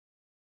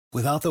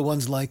Without the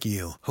ones like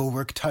you, who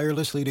work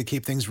tirelessly to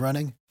keep things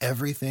running,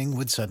 everything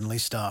would suddenly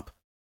stop.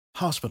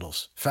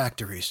 Hospitals,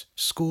 factories,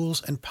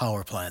 schools, and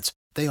power plants,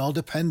 they all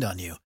depend on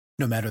you.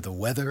 No matter the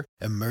weather,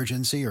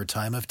 emergency, or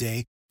time of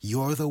day,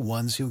 you're the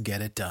ones who get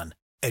it done.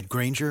 At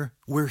Grainger,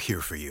 we're here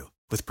for you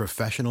with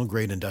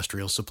professional-grade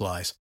industrial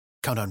supplies.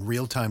 Count on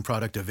real-time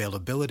product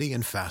availability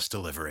and fast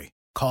delivery.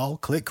 Call,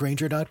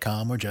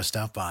 clickgrainger.com, or just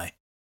stop by.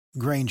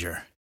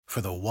 Grainger, for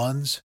the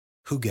ones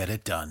who get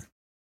it done.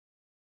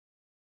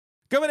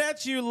 Coming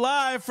at you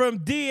live from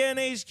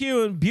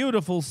DNHQ in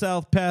beautiful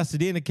South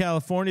Pasadena,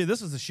 California.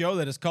 This is a show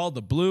that is called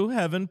the Blue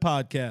Heaven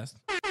Podcast.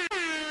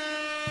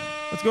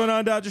 What's going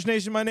on, Dodgers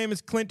Nation? My name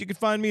is Clint. You can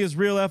find me as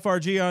Real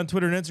FRG on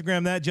Twitter and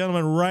Instagram. That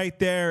gentleman right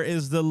there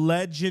is the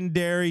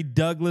legendary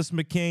Douglas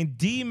McCain,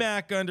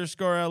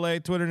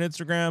 DMac_LA, Twitter and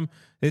Instagram.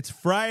 It's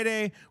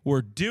Friday.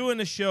 We're doing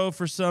a show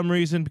for some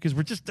reason because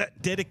we're just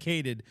that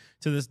dedicated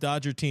to this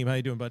Dodger team. How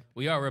you doing, bud?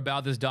 We are. We're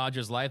about this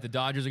Dodgers life. The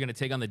Dodgers are going to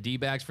take on the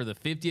D-backs for the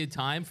 50th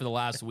time for the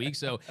last week.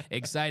 So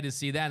excited to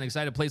see that and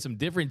excited to play some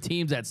different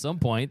teams at some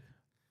point.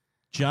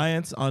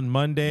 Giants on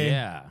Monday.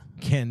 Yeah.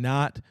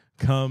 Cannot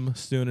come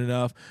soon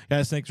enough.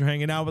 Guys, thanks for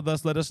hanging out with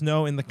us. Let us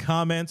know in the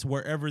comments,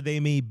 wherever they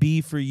may be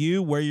for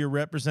you, where you're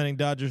representing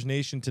Dodgers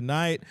Nation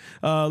tonight.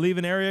 Leave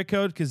an area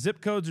code because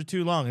zip codes are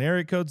too long. An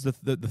area code's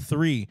the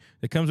 3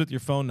 that comes with your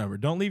phone number.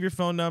 Don't leave your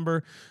phone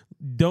number.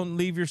 Don't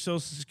leave your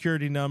social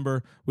security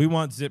number. We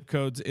want zip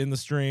codes in the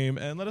stream.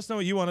 And let us know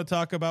what you want to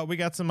talk about. We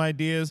got some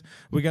ideas.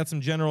 We got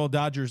some general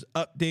Dodgers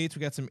updates.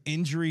 We got some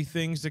injury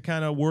things to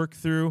kind of work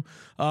through.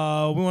 We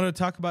want to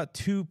talk about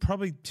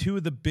probably two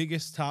of the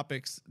biggest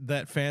topics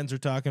that fans are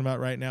talking about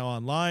right now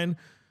online.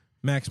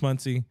 Max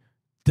Muncy,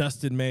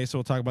 Dustin May. So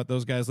we'll talk about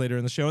those guys later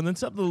in the show. And then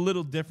something a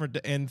little different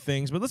to end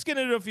things. But let's get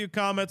into a few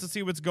comments and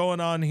see what's going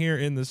on here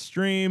in the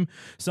stream.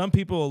 Some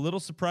people a little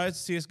surprised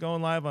to see us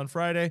going live on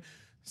Friday.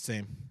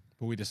 Same.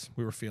 But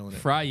we were feeling it.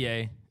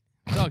 Friday.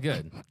 It's all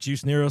good.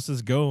 Juice Nero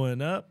says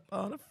going up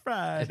on a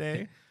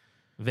Friday.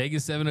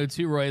 Vegas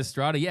 702, Roy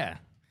Estrada. Yeah.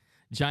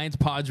 Giants,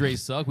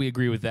 Padres suck. We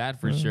agree with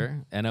that for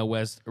sure. NL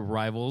West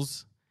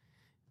rivals.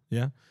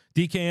 Yeah.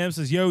 DKM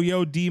says,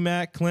 yo,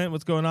 D-Mac, Clint,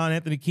 what's going on?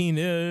 Anthony Keene,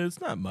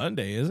 it's not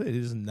Monday, is it? It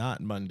is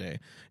not Monday.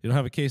 You don't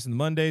have a case in the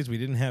Mondays. We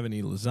didn't have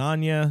any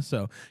lasagna,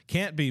 so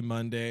can't be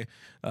Monday.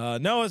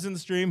 Noah's in the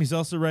stream. He's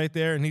also right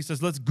there, and he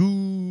says, let's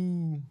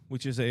go,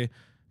 which is a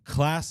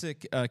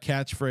classic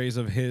catchphrase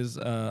of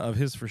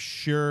his for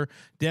sure.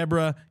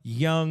 Deborah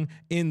Young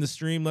in the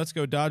stream. Let's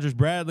go Dodgers.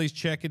 Bradley's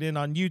checking in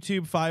on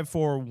YouTube.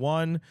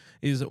 541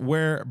 is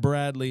where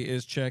Bradley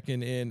is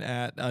checking in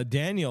at.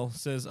 Daniel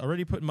says,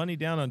 already put money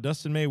down on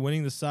Dustin May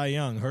winning the Cy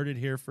Young. Heard it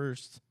here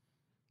first.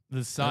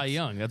 The Cy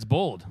Young. That's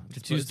bold. After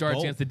 2 starts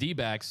against the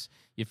D-backs,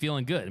 you're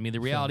feeling good. I mean, the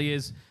reality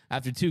is,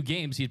 after 2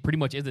 games, he pretty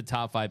much is a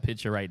top 5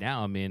 pitcher right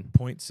now. I mean,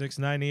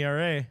 0.69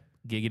 ERA.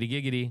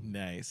 Giggity.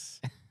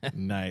 Nice.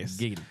 Nice.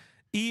 Giggity.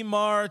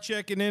 Emar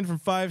checking in from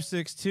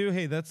 562.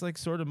 Hey, that's like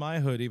sort of my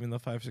hood, even though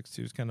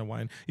 562 is kind of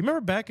wine. You remember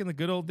back in the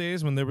good old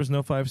days when there was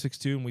no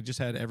 562 and we just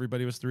had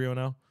everybody was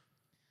 3-0?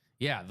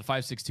 Yeah, the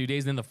 562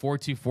 days, and then the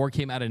 424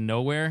 came out of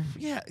nowhere.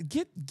 Yeah,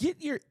 get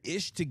your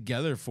ish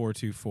together,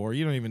 424.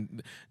 You don't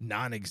even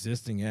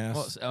non-existing ass.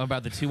 Well, so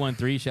about the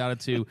 213, shout out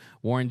to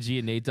Warren G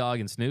and Nate Dogg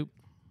and Snoop.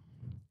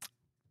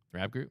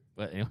 Rap group?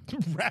 What, anyway.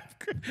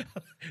 Rap group.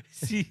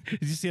 Did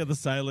you see how the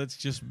silence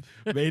just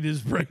made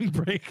his brain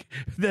break?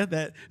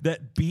 That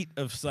beat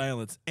of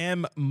silence.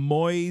 M.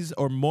 Moyes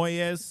or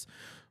Moyes,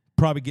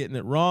 probably getting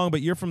it wrong,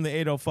 but you're from the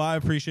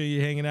 805. Appreciate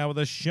you hanging out with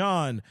us.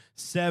 Sean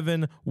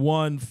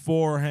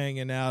 714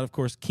 hanging out. Of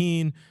course,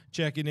 Keen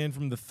checking in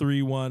from the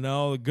 310.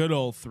 The good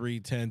old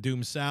 310.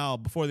 Doom Sal.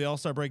 Before the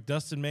All-Star break,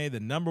 Dustin May, the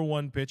number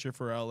 1 pitcher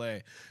for LA.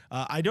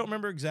 I don't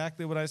remember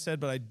exactly what I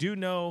said, but I do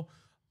know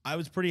I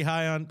was pretty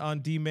high on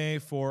D-May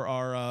for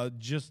our I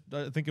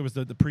think it was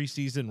the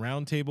preseason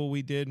roundtable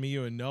we did, me,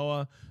 you, and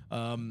Noah.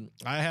 I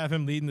have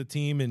him leading the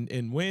team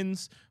in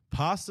wins,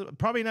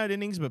 probably not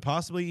innings, but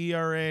possibly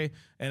ERA,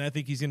 and I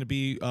think he's going to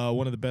be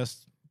one of the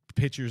best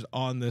pitchers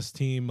on this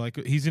team. Like,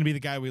 he's going to be the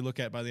guy we look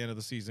at by the end of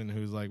the season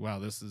who's like, wow,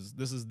 this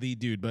is the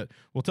dude. But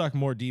we'll talk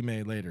more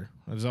D-May later,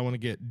 as I want to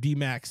get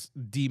D-Max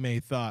D-May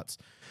thoughts.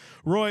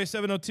 Roy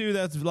 702,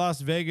 that's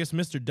Las Vegas.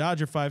 Mr.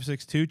 Dodger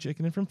 562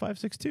 checking in from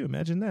 562.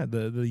 Imagine that.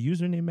 The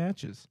username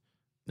matches.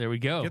 There we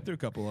go. Get through a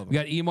couple of them. We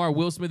got Emar,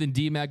 Will Smith, and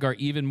D-Mac are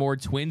even more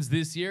twins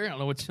this year. I don't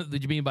know what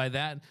did you mean by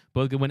that.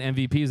 Both could win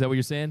MVP. Is that what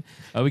you're saying?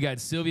 We got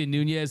Sylvia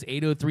Nunez,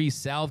 803,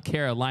 South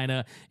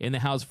Carolina in the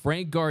house.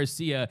 Frank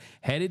Garcia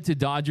headed to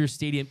Dodger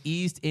Stadium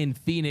East in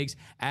Phoenix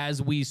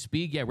as we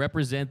speak. Yeah,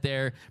 represent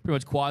there. Pretty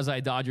much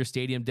quasi-Dodger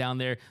Stadium down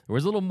there. There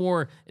was a little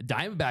more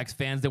Diamondbacks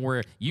fans than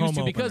we're used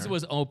to because it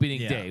was opening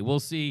day. We'll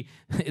see.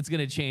 It's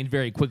going to change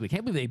very quickly.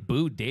 Can't believe they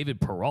booed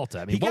David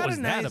Peralta. I mean, what was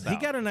that about? He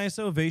got a nice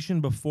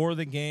ovation before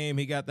the game.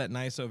 He got that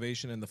nice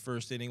ovation in the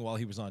first inning while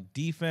he was on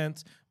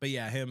defense. But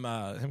yeah, him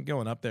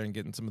going up there and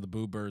getting some of the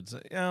boo birds,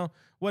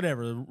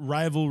 whatever.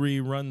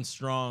 Rivalry runs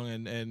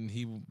strong, and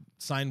he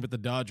signed with the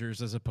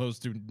Dodgers as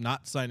opposed to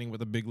not signing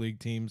with a big league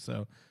team.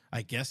 So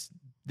I guess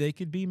they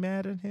could be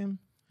mad at him.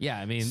 Yeah,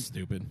 I mean,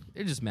 Stupid.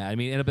 they're just mad. I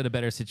mean, end up in a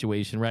better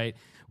situation, right?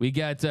 We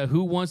got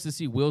who wants to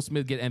see Will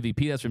Smith get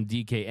MVP? That's from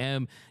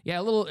DKM. Yeah,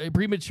 a little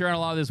premature on a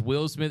lot of this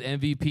Will Smith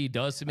MVP,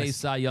 Dustin May,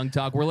 Cy Young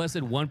talk. We're less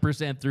than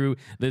 1% through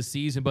the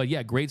season, but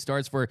yeah, great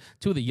starts for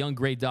two of the young,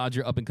 great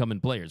Dodger up-and-coming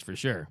players for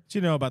sure. What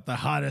you know about the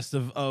hottest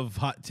of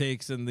hot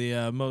takes and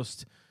the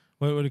most,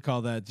 what do you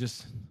call that?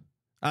 Just,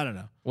 I don't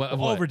know. What?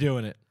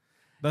 Overdoing it.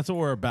 That's what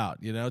we're about,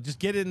 you know? Just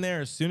get in there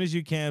as soon as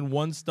you can.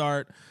 One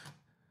start.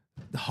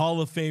 The Hall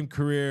of Fame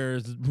career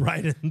is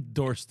right in the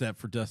doorstep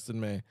for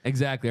Dustin May.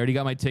 Exactly. I already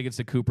got my tickets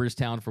to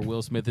Cooperstown for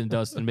Will Smith and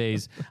Dustin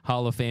May's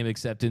Hall of Fame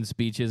acceptance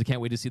speeches. I can't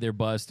wait to see their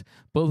bust.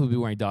 Both will be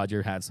wearing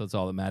Dodger hats, so that's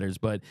all that matters.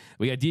 But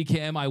we got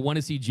DKM. I want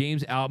to see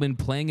James Outman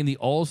playing in the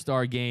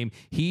All-Star game.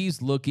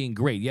 He's looking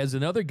great. He has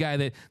another guy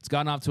that's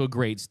gotten off to a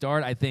great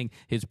start. I think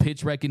his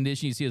pitch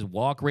recognition, you see his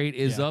walk rate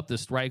is up. The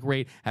strike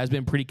rate has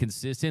been pretty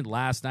consistent.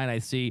 Last night I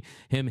see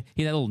him,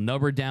 he had a little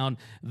number down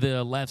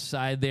the left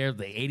side there,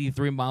 the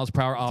 83 miles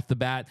per hour off the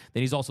bat.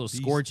 Then he's also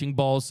scorching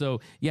balls. So,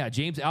 yeah,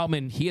 James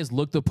Outman, he has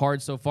looked the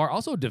part so far.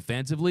 Also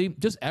defensively,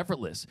 just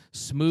effortless,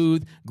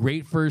 smooth,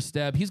 great first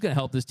step. He's going to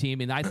help this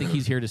team, and I think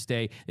he's here to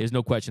stay. There's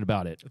no question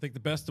about it. I think the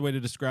best way to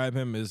describe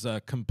him is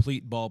a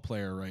complete ball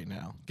player right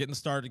now. Getting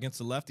started against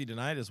the lefty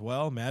tonight as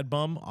well. Mad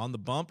Bum on the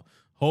bump.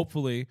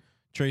 Hopefully,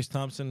 Trace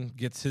Thompson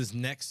gets his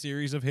next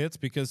series of hits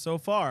because so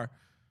far,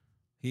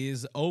 he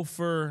is 0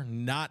 for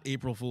not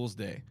April Fool's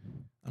Day.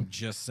 I'm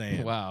just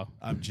saying. Wow.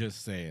 I'm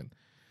just saying.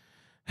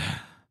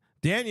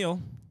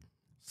 Daniel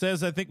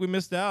says, I think we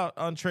missed out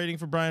on trading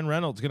for Brian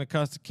Reynolds. Going to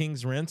cost a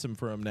king's ransom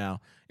for him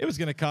now. It was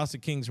going to cost a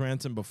king's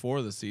ransom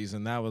before the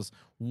season. That was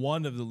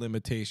one of the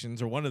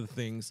limitations or one of the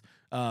things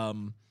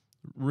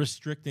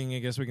restricting, I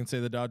guess we can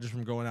say, the Dodgers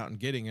from going out and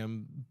getting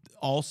him.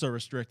 Also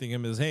restricting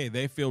him is, hey,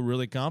 they feel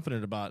really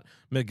confident about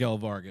Miguel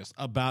Vargas,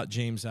 about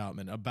James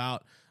Outman,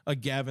 about a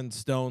Gavin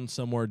Stone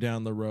somewhere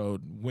down the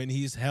road. When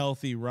he's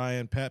healthy,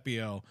 Ryan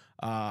Pepiot,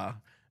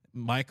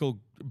 Michael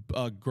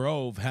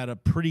Grove had a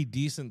pretty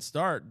decent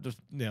start. Just,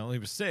 you know, he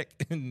was sick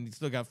and he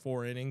still got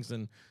 4 innings,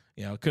 and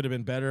you know, it could have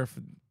been better if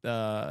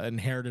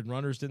inherited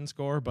runners didn't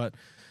score. But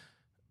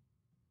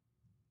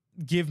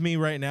give me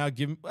right now, I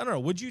don't know.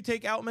 Would you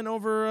take Outman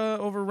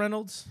over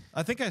Reynolds?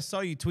 I think I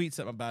saw you tweet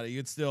something about it.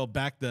 You'd still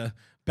back the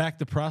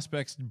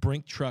prospects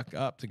brink truck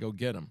up to go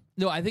get him.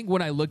 No, I think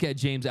when I look at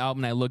James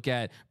Outman, I look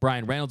at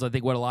Brian Reynolds, I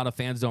think what a lot of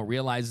fans don't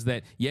realize is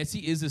that, yes,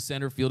 he is a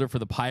center fielder for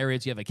the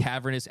Pirates. You have a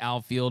cavernous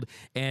outfield,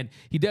 and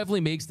he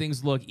definitely makes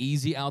things look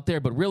easy out there,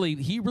 but really,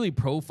 he really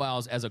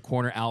profiles as a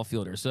corner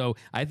outfielder. So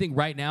I think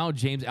right now,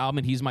 James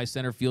Outman, he's my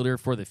center fielder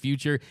for the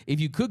future. If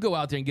you could go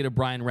out there and get a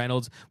Brian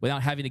Reynolds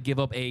without having to give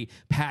up a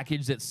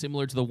package that's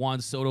similar to the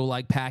Juan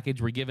Soto-like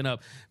package, we're giving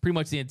up pretty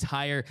much the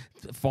entire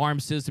farm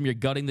system. You're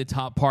gutting the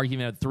top part,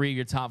 giving up 3 of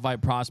your top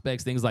 5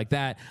 prospects, things like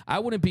that. I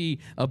wouldn't be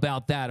about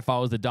that if I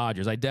was the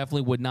Dodgers. I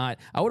definitely would not.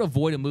 I would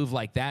avoid a move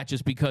like that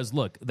just because,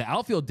 look, the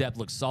outfield depth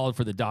looks solid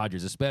for the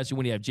Dodgers, especially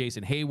when you have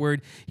Jason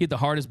Hayward. He hit the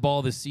hardest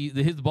ball this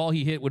season. The ball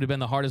he hit would have been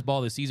the hardest ball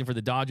of the season for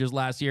the Dodgers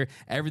last year.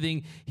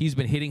 Everything he's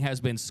been hitting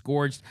has been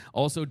scorched.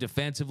 Also,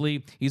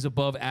 defensively, he's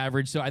above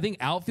average. So I think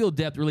outfield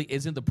depth really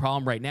isn't the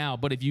problem right now.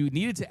 But if you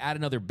needed to add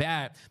another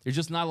bat, there's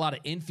just not a lot of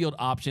infield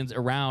options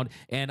around.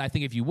 And I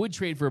think if you would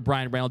trade for a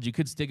Brian Reynolds, you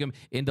could stick him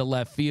into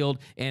left field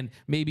and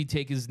maybe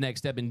take his next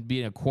step in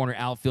being a corner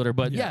outfielder.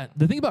 But yeah,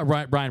 the thing about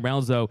Brian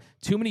Reynolds, though,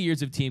 too many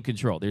years of team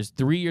control. There's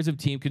 3 years of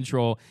team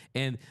control,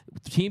 and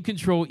team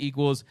control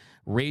equals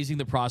raising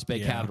the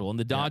prospect capital. And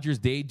the Dodgers,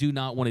 they do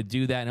not want to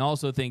do that. And I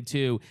also think,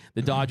 too,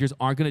 the Dodgers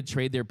aren't going to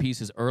trade their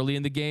pieces early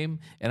in the game.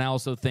 And I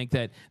also think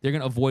that they're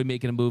going to avoid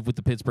making a move with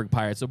the Pittsburgh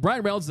Pirates. So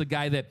Brian Reynolds is a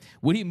guy that,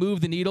 would he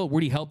move the needle?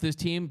 Would he help this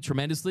team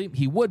tremendously?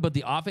 He would, but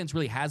the offense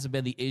really hasn't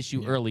been the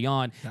issue early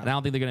on. And I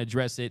don't think they're going to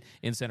address it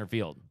in center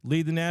field.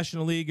 Lead the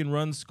National League in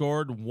runs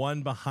scored,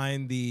 1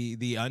 behind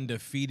the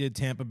undefeated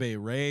Tampa Bay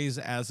Rays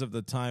as of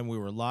the time we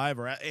were live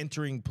or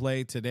entering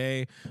play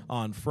today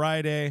on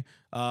Friday.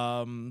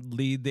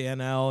 Lead the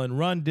NL in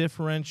run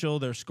differential.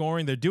 They're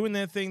scoring. They're doing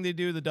that thing they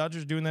do. The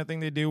Dodgers doing that thing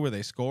they do where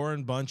they score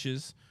in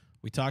bunches.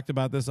 We talked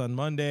about this on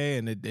Monday,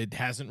 and it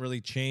hasn't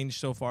really changed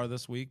so far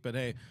this week. But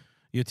hey,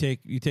 you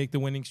take the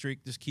winning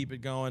streak, just keep it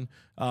going.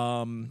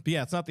 But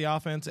yeah, it's not the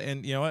offense.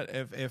 And you know what?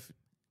 If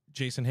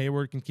Jason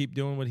Hayward can keep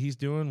doing what he's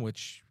doing,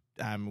 which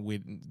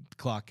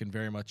clock can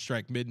very much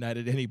strike midnight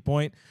at any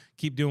point.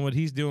 Keep doing what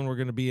he's doing. We're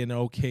going to be in an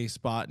okay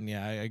spot. And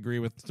yeah, I agree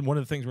with one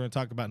of the things we're going to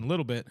talk about in a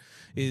little bit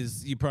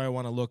is you probably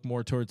want to look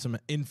more towards some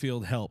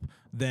infield help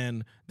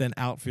than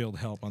outfield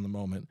help on the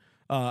moment.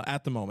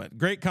 At the moment.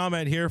 Great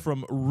comment here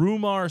from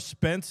Rumar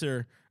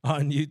Spencer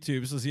on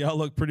YouTube. Says y'all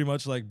look pretty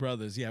much like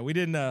brothers. Yeah, we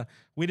didn't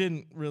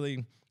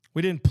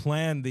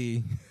plan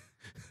the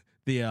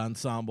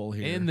ensemble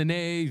here. In the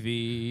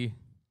Navy.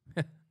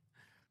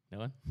 No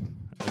one?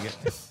 Okay.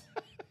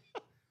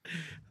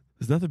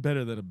 There's nothing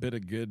better than a bit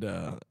of good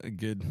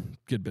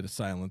bit of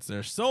silence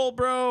there. Soul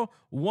Bro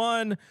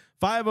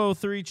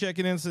 1503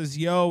 checking in, says,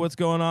 yo, what's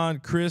going on?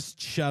 Chris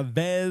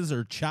Chavez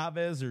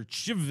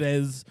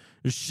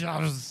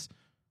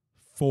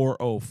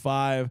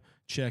 405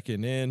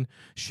 checking in.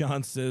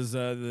 Sean says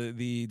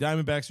the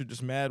Diamondbacks are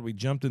just mad we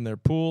jumped in their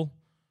pool.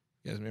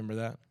 You guys remember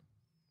that?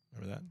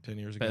 Remember that 10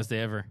 years ago? Best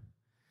day ever.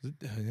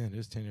 Yeah, it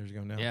is 10 years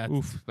ago now. Yeah,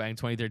 Oof. back in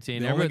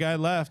 2013. The only guy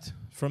left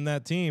from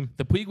that team.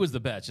 The Puig was the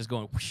best, just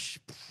going whoosh.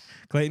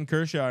 Clayton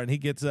Kershaw, and he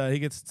gets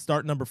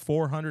start number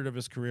 400 of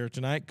his career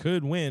tonight.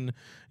 Could win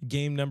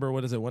game number,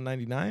 what is it,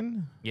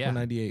 199? Yeah.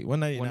 198.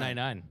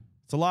 199.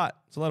 It's a lot.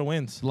 It's a lot of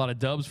wins. A lot of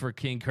dubs for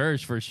King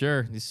Kersh for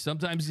sure.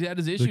 Sometimes he had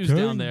his issues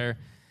down there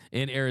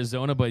in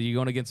Arizona, but you're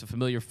going against a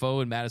familiar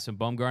foe in Madison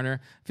Bumgarner.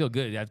 Feel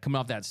good. Coming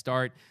off that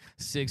start,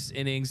 6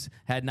 innings,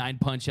 had 9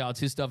 punch-outs.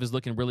 His stuff is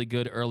looking really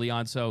good early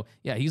on. So,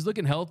 yeah, he's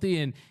looking healthy,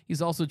 and he's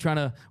also trying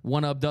to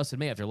one-up Dustin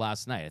May after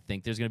last night. I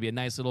think there's going to be a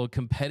nice little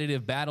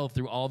competitive battle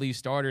through all these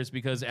starters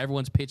because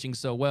everyone's pitching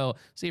so well,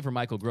 save for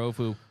Michael Grove,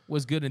 who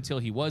was good until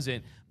he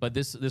wasn't. But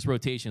this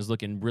rotation is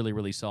looking really,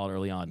 really solid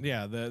early on.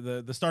 Yeah,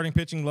 the starting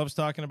pitching loves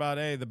talking about,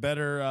 hey, the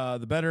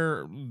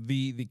better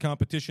the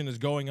competition is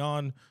going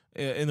on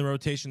in the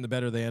rotation, the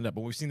better they end up.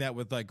 But we've seen that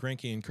with like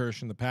Greinke and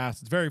Kersh in the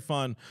past. It's very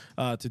fun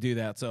to do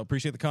that. So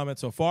appreciate the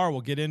comments so far.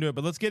 We'll get into it,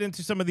 but let's get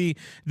into some of the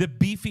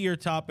beefier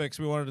topics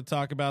we wanted to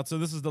talk about. So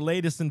this is the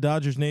latest in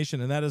Dodgers Nation,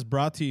 and that is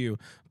brought to you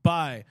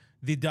by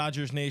the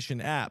Dodgers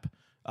Nation app.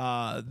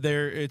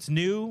 It's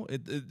new.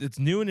 It's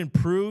new and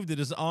improved. It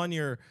is on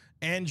your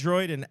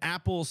Android and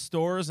Apple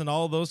stores and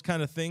all those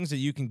kind of things that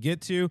you can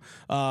get to.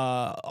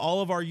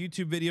 All of our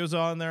YouTube videos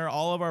are on there.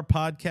 All of our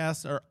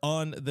podcasts are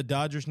on the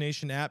Dodgers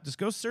Nation app. Just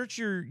go search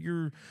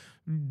your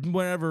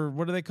whatever,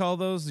 what do they call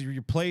those?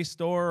 Your Play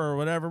Store or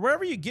whatever.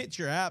 Wherever you get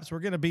your apps, we're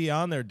going to be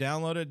on there.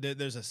 Download it.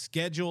 There's a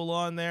schedule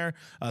on there.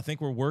 I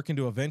think we're working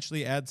to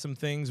eventually add some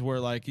things where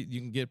like you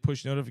can get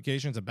push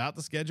notifications about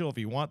the schedule if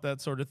you want that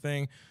sort of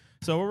thing.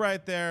 So we're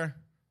right there.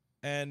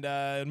 And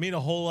it'd mean a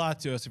whole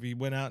lot to us if you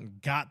went out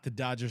and got the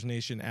Dodgers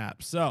Nation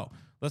app. So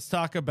let's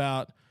talk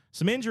about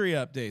some injury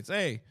updates.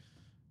 Hey,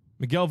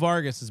 Miguel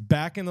Vargas is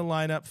back in the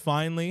lineup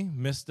finally.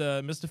 Missed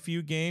a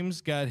few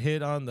games. Got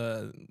hit on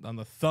the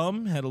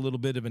thumb. Had a little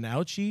bit of an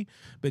ouchie,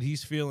 but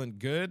he's feeling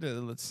good.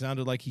 It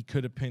sounded like he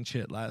could have pinch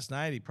hit last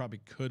night. He probably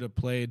could have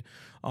played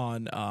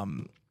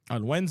on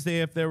Wednesday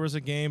if there was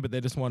a game, but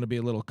they just want to be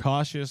a little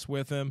cautious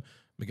with him.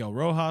 Miguel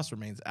Rojas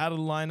remains out of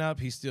the lineup.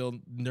 He's still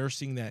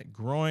nursing that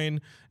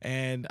groin,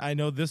 and I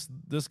know this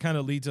kind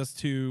of leads us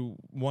to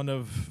one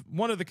of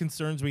the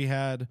concerns we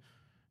had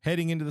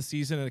heading into the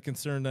season, and a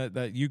concern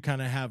that you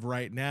kind of have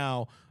right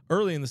now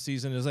early in the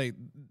season is like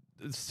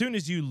as soon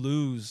as you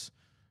lose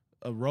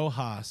a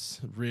Rojas,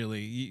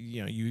 really,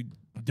 you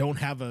don't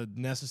have a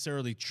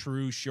necessarily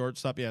true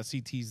shortstop. Yeah,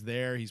 CT's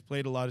there. He's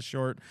played a lot of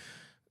short.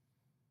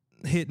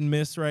 Hit and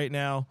miss right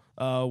now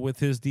with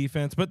his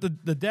defense, but the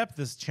depth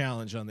is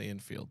challenged on the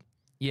infield.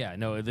 Yeah,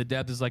 no, the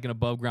depth is like an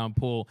above-ground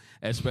pull,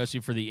 especially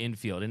for the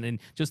infield. And then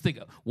just think,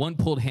 one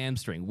pulled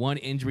hamstring, one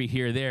injury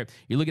here or there.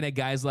 You're looking at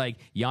guys like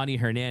Yanni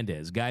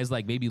Hernandez, guys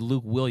like maybe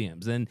Luke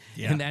Williams. And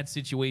in that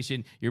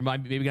situation, you're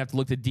maybe going to have to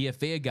look to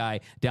DFA a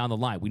guy down the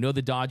line. We know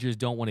the Dodgers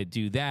don't want to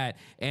do that.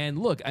 And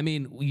look, I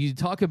mean, you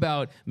talk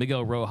about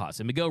Miguel Rojas.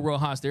 And Miguel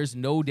Rojas, there's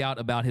no doubt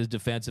about his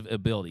defensive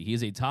ability. He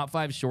is a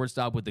top-5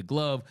 shortstop with the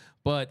glove,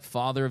 but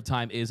Father of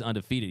Time is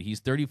undefeated.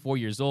 He's 34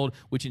 years old,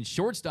 which in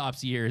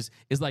shortstop's years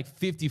is like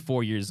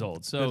 54 years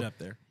old. So good up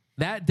there.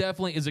 That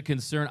definitely is a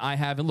concern I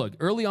have. And look,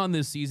 early on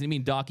this season, I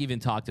mean, Doc even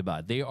talked about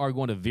it. They are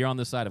going to veer on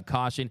the side of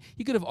caution.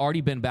 He could have already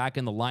been back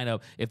in the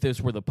lineup if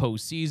this were the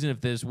postseason, if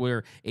this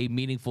were a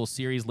meaningful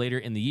series later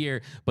in the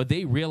year. But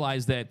they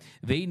realized that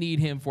they need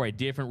him for a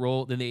different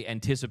role than they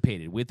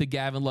anticipated. With the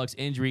Gavin Lux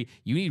injury,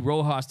 you need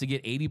Rojas to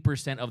get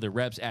 80% of the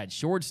reps at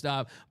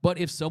shortstop. But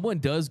if someone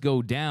does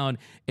go down,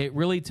 it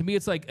really, to me,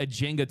 it's like a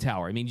Jenga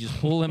tower. I mean, you just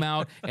pull him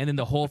out and then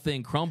the whole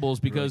thing crumbles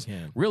because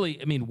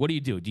really, I mean, what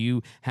do? Do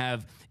you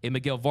have a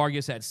Miguel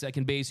Vargas at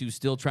second base who's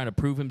still trying to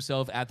prove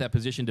himself at that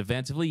position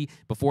defensively?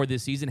 Before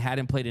this season,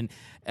 hadn't played in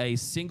a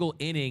single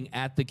inning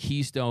at the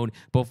Keystone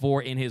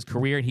before in his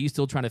career, and he's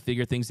still trying to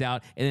figure things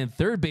out. And then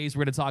third base,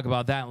 we're going to talk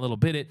about that in a little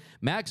bit.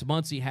 Max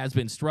Muncy has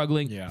been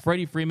struggling. Yeah.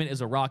 Freddie Freeman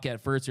is a rock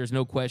at first. There's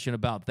no question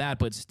about that.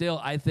 But still,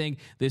 I think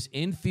this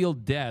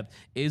infield depth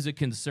is a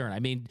concern. I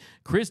mean,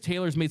 Chris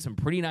Taylor's made some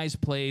pretty nice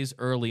plays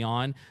early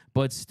on,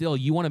 but still,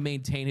 you want to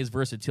maintain his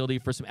versatility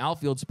for some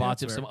outfield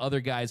spots if some other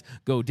guys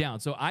go down.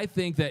 So I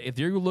think that if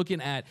you're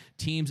looking at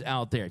teams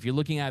out there, if you're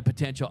looking at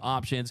potential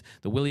options,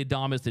 the Willy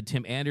Adames, the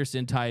Tim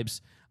Anderson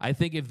types, I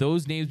think if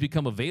those names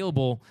become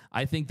available,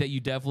 I think that you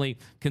definitely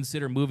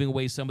consider moving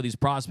away some of these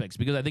prospects,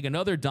 because I think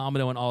another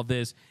domino in all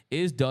this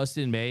is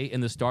Dustin May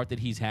and the start that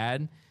he's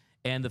had.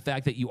 And the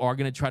fact that you are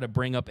going to try to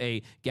bring up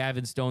a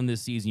Gavin Stone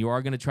this season, you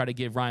are going to try to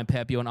give Ryan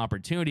Pepiot an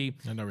opportunity.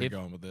 I know where you're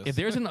going with this. If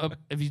there's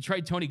if you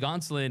trade Tony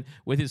Gonsolin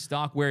with his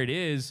stock where it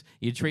is,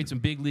 you trade some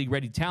big league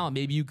ready talent.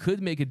 Maybe you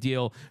could make a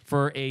deal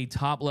for a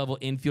top level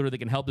infielder that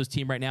can help this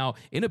team right now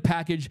in a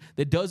package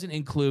that doesn't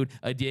include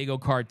a Diego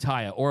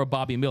Cartaya or a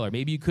Bobby Miller.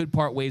 Maybe you could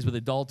part ways with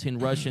a Dalton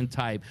Russian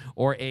type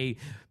or a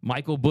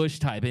Michael Busch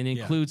type and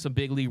include some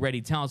big league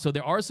ready talent. So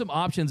there are some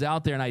options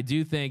out there, and I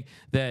do think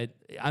that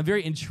I'm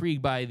very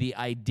intrigued by the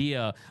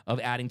idea of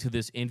adding to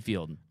this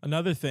infield.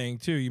 Another thing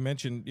too, you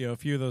mentioned a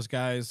few of those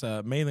guys,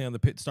 mainly on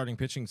the starting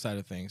pitching side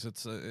of things.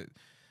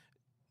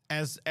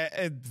 It's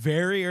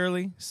very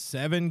early,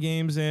 7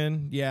 games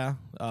in,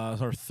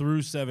 or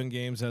through 7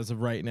 games as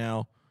of right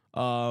now.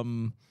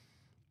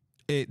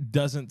 It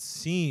doesn't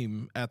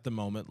seem at the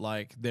moment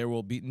like there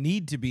will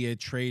need to be a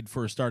trade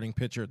for a starting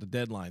pitcher at the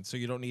deadline. So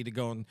you don't need to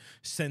go and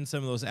send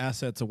some of those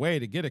assets away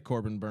to get a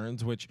Corbin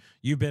Burns, which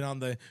you've been on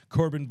the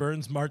Corbin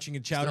Burns marching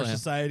and chowder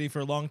society for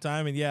a long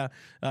time.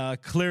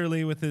 And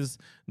clearly with his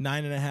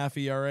 9.5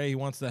 ERA, he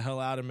wants the hell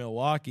out of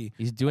Milwaukee.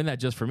 He's doing that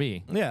just for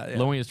me. Yeah.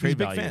 Lowering his trade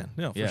value. He's a big fan.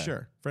 No, for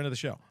sure. Friend of the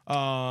show.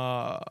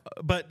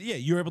 But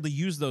you're able to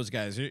use those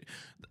guys.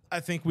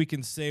 I think we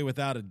can say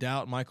without a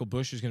doubt Michael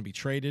Busch is going to be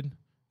traded.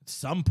 At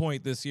some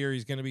point this year,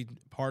 he's going to be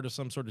part of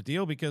some sort of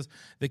deal because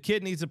the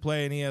kid needs to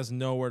play and he has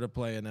nowhere to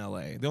play in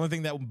L.A. The only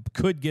thing that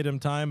could get him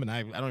time, and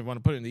I don't even want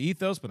to put it in the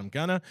ethos, but I'm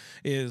gonna,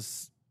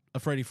 is a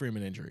Freddie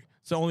Freeman injury.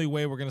 It's the only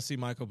way we're going to see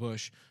Michael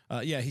Busch.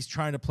 He's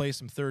trying to play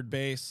some third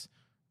base.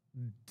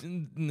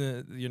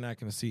 You're not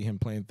going to see him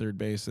playing third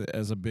base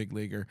as a big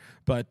leaguer.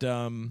 But,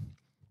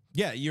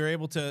 you're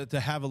able to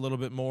have a little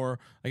bit more,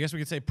 I guess we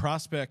could say,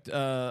 prospect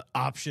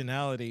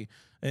optionality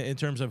in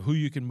terms of who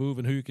you can move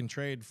and who you can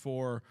trade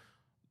for.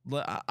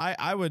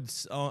 I would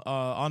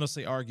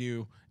honestly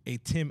argue a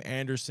Tim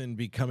Anderson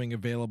becoming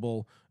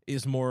available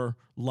is more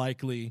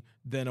likely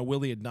than a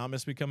Willy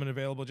Adames becoming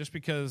available, just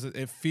because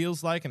it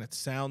feels like and it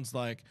sounds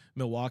like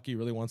Milwaukee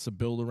really wants to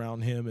build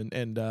around him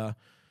and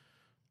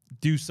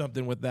do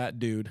something with that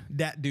dude,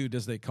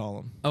 as they call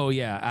him. Oh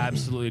yeah, I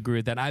absolutely agree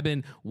with that. I've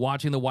been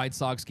watching the White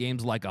Sox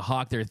games like a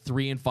hawk. They're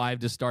 3-5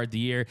 to start the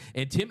year,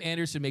 and Tim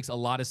Anderson makes a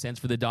lot of sense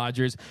for the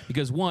Dodgers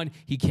because 1,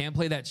 he can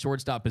play that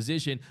shortstop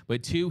position,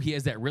 but 2, he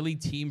has that really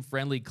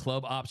team-friendly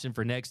club option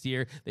for next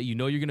year that you're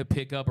going to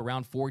pick up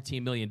around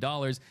 $14 million.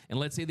 And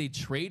let's say they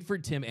trade for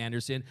Tim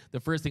Anderson, the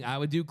first thing I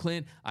would do,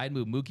 Clint, I'd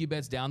move Mookie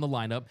Betts down the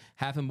lineup,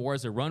 have him more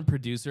as a run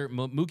producer.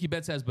 Mookie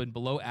Betts has been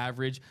below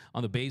average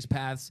on the base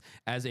paths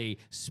as a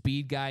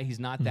speed guy. He's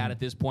not that at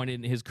this point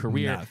in his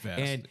career. Not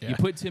fast. And you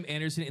put Tim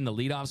Anderson in the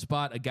leadoff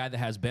spot, a guy that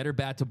has better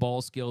bat to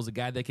ball skills, a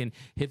guy that can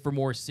hit for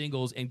more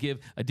singles and give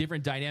a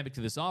different dynamic to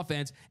this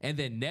offense. And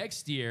then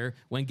next year,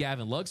 when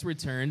Gavin Lux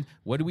returned,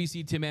 what do we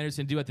see Tim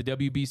Anderson do at the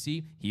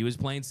WBC? He was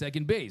playing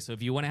second base. So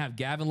if you want to have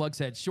Gavin Lux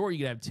at short, you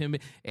can have Tim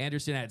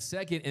Anderson at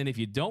second. And if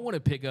you don't want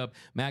to pick up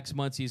Max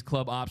Muncy's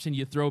club option,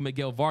 you throw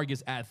Miguel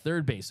Vargas at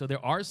third base. So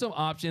there are some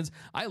options.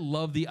 I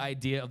love the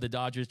idea of the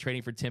Dodgers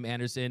trading for Tim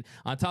Anderson.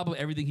 On top of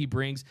everything he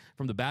brings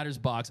from the batter's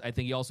box, I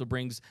think he also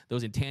brings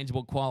those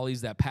intangible qualities,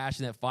 that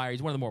passion, that fire.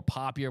 He's one of the more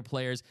popular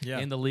players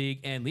in the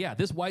league. And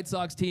this White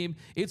Sox team,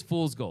 it's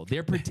fool's gold.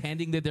 They're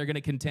pretending that they're going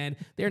to contend.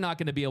 They're not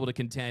going to be able to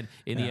contend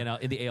in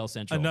the AL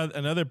Central.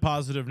 Another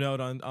positive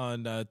note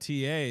on TA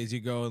is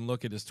you go and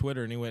look at his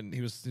Twitter, and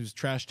he was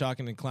trash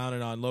talking and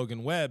clowning on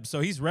Logan Webb.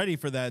 So he's ready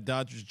for that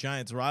Dodgers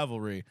Giants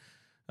rivalry.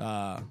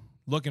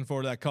 Looking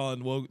forward to that.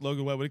 Calling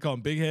Logan Webb, what do you call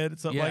him, Big Head,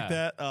 something like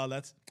that.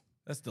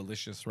 That's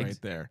delicious right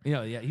there.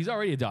 He's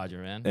already a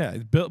Dodger, man. Yeah,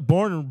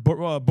 born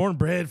and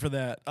bred for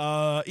that.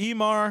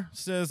 Emar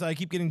says, I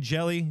keep getting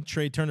jelly.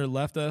 Trey Turner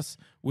left us,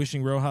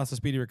 wishing Rojas a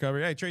speedy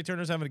recovery. Hey, Trey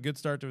Turner's having a good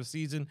start to his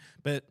season,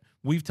 but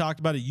we've talked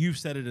about it. You've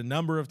said it a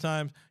number of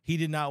times. He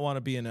did not want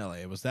to be in L.A.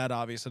 It was that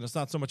obvious, and it's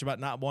not so much about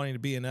not wanting to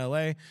be in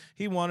L.A.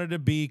 He wanted to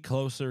be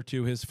closer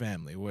to his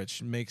family,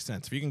 which makes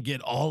sense. If you can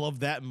get all of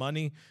that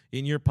money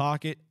in your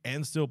pocket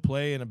and still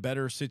play in a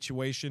better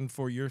situation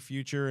for your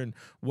future, and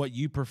what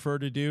you prefer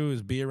to do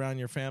is be around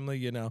your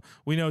family,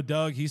 we know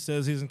Doug, he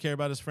says he doesn't care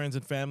about his friends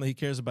and family. He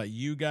cares about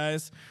you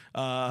guys.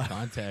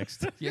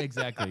 Context. Yeah,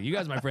 exactly. You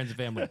guys are my friends and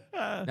family.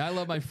 I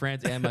love my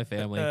friends and my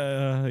family.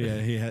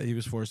 He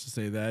was forced to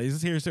say that.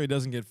 He's here so he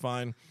doesn't get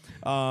fined.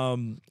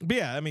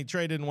 But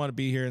Trey didn't want to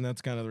be here, and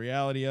that's kind of the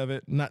reality of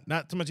it. Not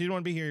so much he didn't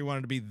want to be here, he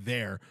wanted to be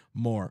there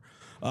more.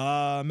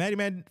 Matty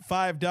Man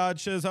 5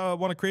 Dodge says,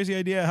 want a crazy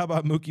idea? How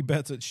about Mookie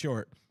Betts at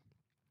short?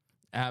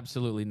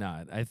 Absolutely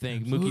not. I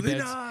think Mookie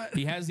Betts,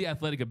 he has the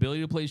athletic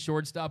ability to play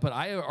shortstop, but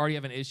I already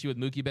have an issue with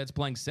Mookie Betts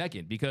playing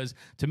second because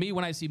to me,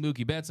 when I see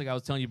Mookie Betts, like I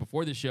was telling you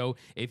before the show,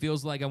 it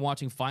feels like I'm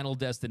watching Final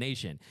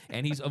Destination,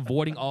 and he's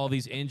avoiding all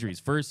these injuries.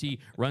 First, he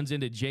runs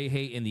into Jay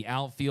Hay in the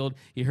outfield.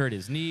 He hurt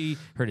his knee,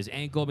 hurt his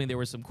ankle. There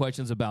were some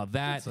questions about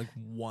that. It's like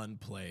one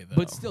play, though.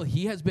 But still,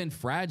 he has been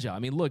fragile.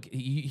 Look,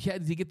 he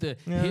had to get the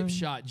hip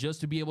shot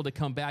just to be able to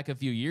come back a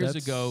few years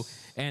ago,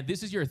 and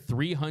this is your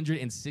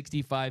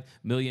 $365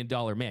 million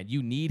man. You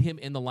you need him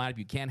in the lineup.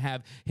 You can't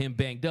have him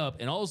banged up.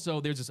 And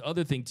also, there's this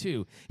other thing,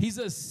 too. He's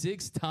a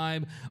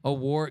 6-time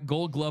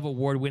Gold Glove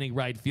Award-winning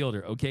right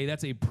fielder, okay?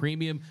 That's a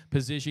premium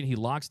position. He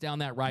locks down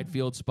that right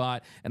field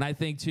spot. And I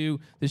think, too,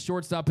 the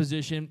shortstop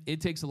position,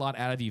 it takes a lot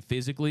out of you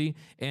physically.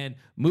 And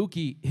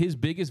Mookie, his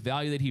biggest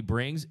value that he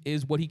brings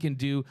is what he can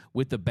do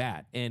with the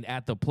bat and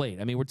at the plate.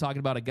 I mean, we're talking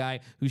about a guy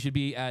who should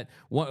be at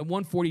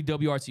 140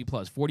 WRC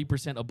plus,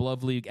 40%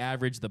 above league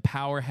average. The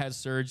power has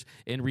surged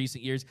in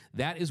recent years.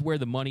 That is where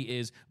the money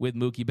is with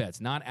Mookie Betts,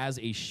 not as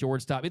a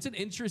shortstop. It's an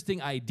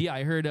interesting idea.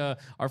 I heard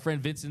our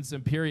friend Vincent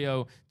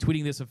Samperio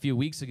tweeting this a few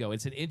weeks ago.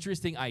 It's an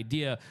interesting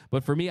idea,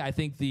 but for me, I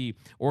think the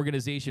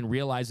organization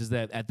realizes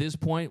that at this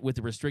point, with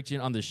the restriction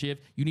on the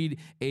shift, you need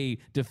a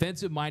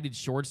defensive-minded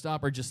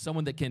shortstop or just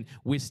someone that can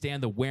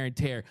withstand the wear and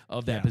tear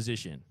of that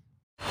position.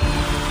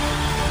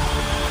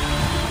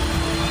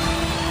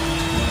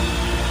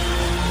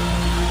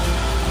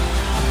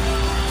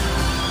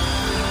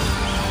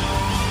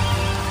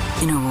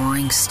 In a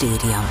roaring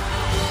stadium,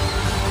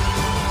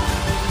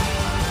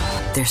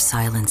 their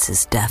silence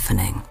is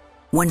deafening.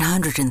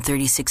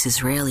 136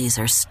 Israelis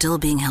are still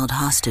being held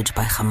hostage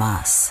by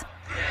Hamas.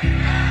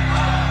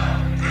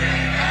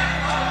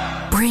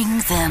 Bring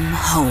them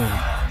home.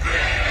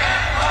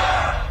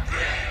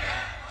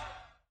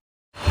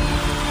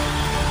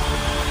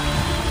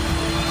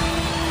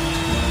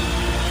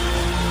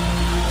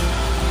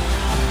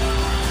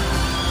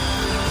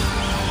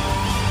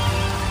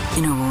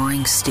 In a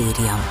roaring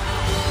stadium,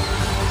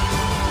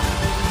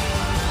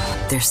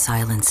 their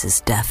silence is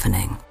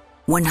deafening.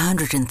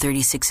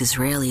 136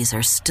 Israelis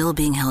are still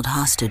being held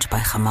hostage by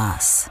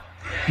Hamas.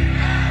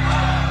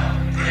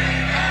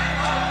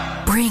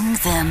 Bring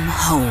them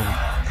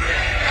home.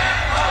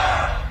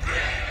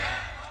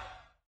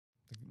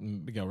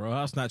 Miguel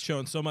Rojas not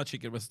showing so much he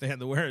could withstand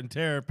the wear and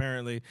tear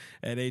apparently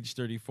at age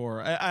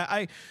 34.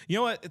 I you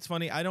know what? It's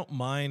funny. I don't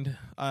mind.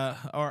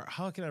 Or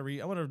how can I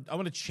read? I want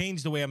to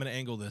change the way I'm going to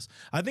angle this.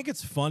 I think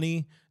it's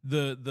funny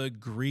the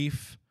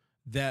grief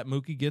that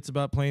Mookie gets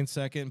about playing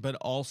second, but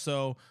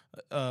also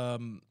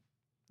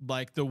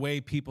like the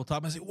way people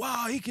talk. I say,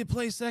 wow, he could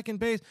play second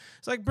base.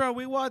 It's like, bro,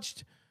 we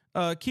watched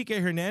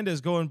Kike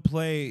Hernandez go and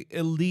play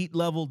elite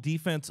level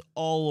defense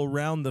all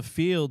around the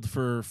field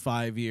for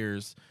 5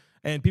 years.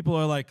 And people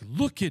are like,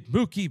 look at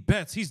Mookie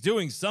Betts. He's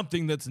doing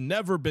something that's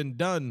never been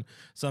done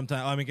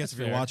sometime. I mean, I guess if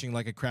you're watching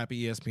like a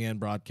crappy ESPN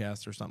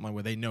broadcast or something like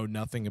where they know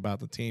nothing about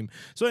the team.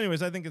 So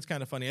anyways, I think it's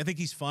kind of funny. I think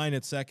he's fine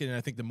at second, and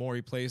I think the more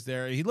he plays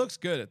there, he looks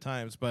good at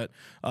times. But,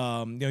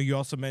 you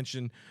also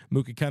mentioned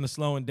Mookie kind of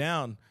slowing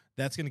down.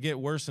 That's going to get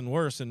worse and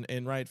worse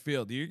in right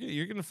field.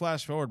 You're going to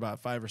flash forward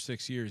about 5 or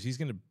 6 years. He's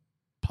going to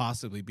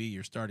possibly be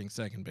your starting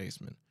second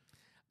baseman.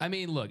 I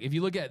mean, look, if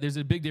you look at, there's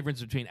a big difference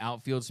between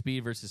outfield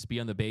speed versus speed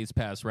on the base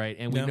pass, right?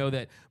 And we know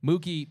that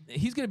Mookie,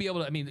 he's going to be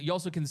able to, I mean, you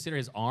also consider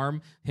his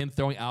arm, him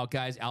throwing out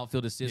guys,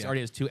 outfield assists, already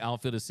has 2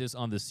 outfield assists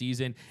on the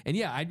season. And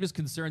yeah, I'm just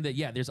concerned that,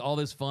 there's all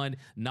this fun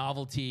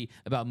novelty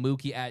about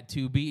Mookie at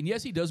 2B. And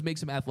yes, he does make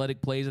some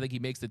athletic plays. I think he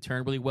makes the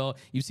turn really well.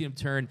 You see him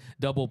turn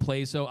double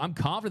plays. So I'm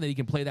confident that he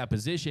can play that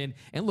position.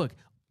 And look,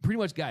 pretty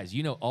much, guys,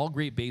 all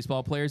great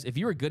baseball players. If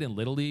you were good in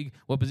Little League,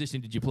 what position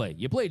did you play?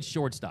 You played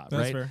shortstop,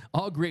 That's right? fair.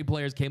 All great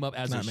players came up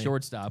as a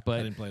shortstop. But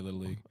I didn't play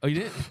Little League. Oh, you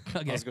didn't?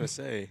 Okay. I was going to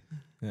say,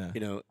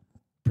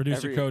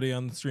 Producer Cody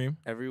on the stream.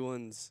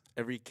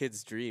 Every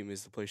kid's dream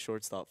is to play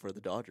shortstop for the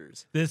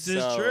Dodgers. This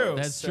is true.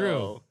 That's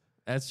true.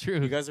 That's true.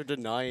 You guys are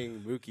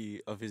denying Mookie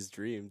of his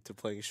dream to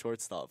playing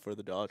shortstop for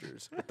the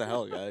Dodgers. What the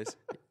hell, guys?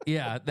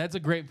 Yeah, that's a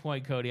great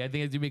point, Cody. I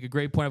think I do make a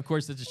great point. Of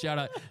course, it's a shout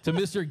out to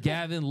Mr.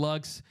 Gavin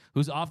Lux,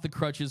 who's off the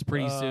crutches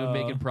pretty soon,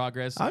 making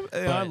progress.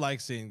 I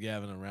like seeing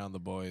Gavin around the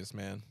boys,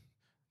 man.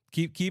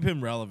 Keep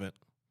him relevant.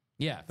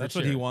 Yeah, that's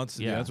what he wants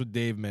to do. That's what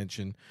Dave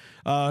mentioned.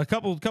 A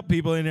couple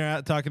people in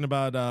there talking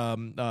about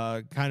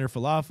Kiner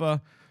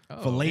Falefa.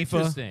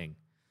 Interesting.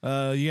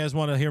 You guys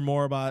want to hear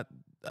more about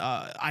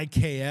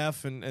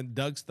IKF and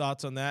Doug's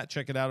thoughts on that?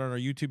 Check it out on our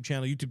YouTube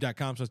channel,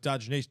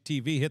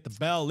 youtube.com/DodgerNationTV. Hit the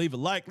bell, leave a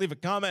like, leave a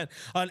comment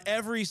on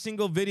every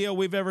single video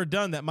we've ever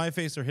done that my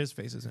face or his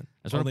face is in.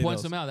 I just want to point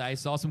some out. I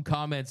saw some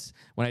comments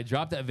when I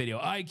dropped that video.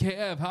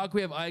 IKF, how can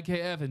we have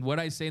IKF? And what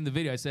I say in the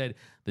video, I said,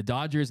 the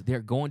Dodgers, they're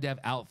going to have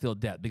outfield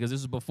depth because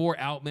this was before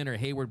Outman or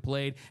Hayward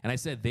played. And I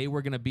said they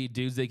were going to be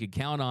dudes they could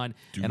count on.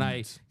 And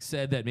I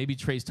said that maybe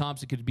Trace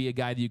Thompson could be a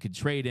guy that you could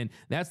trade. And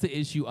that's the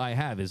issue I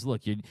have is,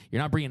 look, you're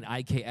not bringing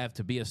IKF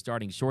to be a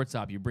starting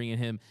shortstop. You're bringing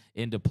him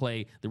into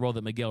play the role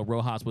that Miguel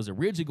Rojas was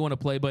originally going to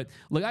play. But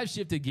look, I've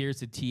shifted gears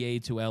to TA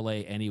to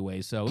LA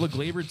anyway. So look,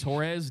 Gleyber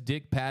Torres,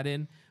 Dick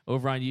Patton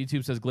over on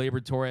YouTube says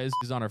Gleyber Torres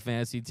is on our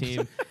fantasy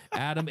team.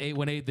 Adam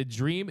 818, the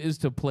dream is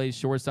to play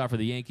shortstop for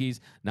the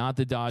Yankees, not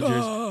the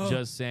Dodgers.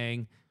 Just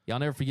saying. Y'all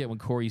never forget when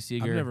Corey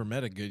Seager. I've never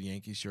met a good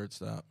Yankee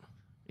shortstop.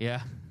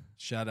 Yeah.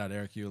 Shout out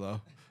Eric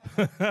Yulo.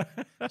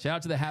 Shout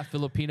out to the half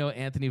Filipino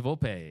Anthony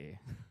Volpe.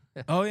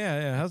 Oh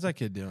yeah. How's that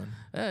kid doing?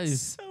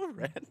 He's So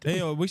Random.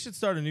 Hey, we should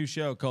start a new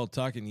show called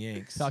Talking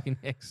Yanks. Talking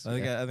Hicks.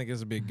 I think this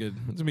would be it's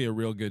gonna be a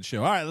real good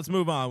show. All right, let's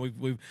move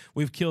on.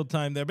 We've killed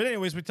time there, but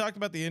anyways, we talked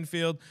about the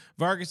infield.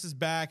 Vargas is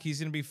back. He's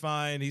gonna be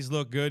fine. He's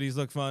looked good. He's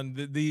looked fun.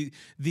 The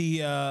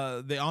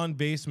on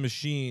base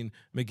machine,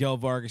 Miguel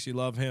Vargas. You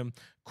love him.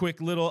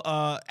 Quick little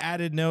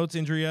added notes,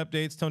 injury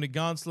updates. Tony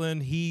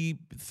Gonsolin, he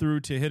threw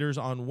to hitters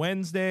on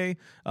Wednesday.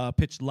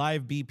 Pitched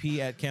live BP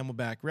at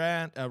Camelback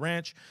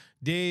Ranch.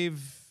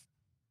 Dave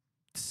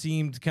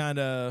seemed kind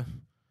of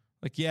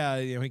like,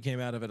 he came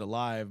out of it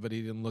alive, but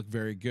he didn't look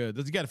very good.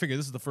 You got to figure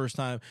this is the first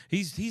time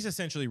he's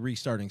essentially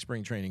restarting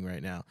spring training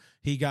right now.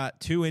 He got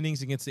 2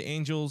 innings against the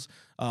Angels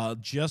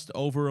just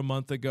over a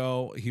month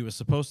ago. He was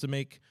supposed to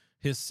make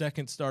his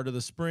second start of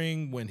the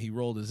spring when he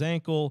rolled his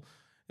ankle.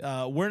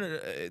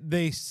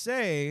 They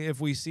say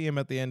if we see him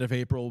at the end of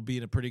April, we'll be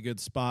in a pretty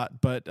good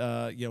spot. But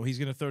he's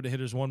going to throw to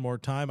hitters one more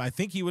time. I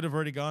think he would have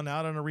already gone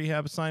out on a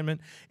rehab assignment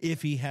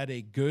if he had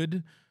a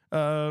good.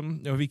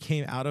 If he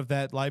came out of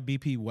that live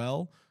BP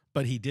well,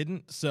 but he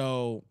didn't.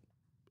 So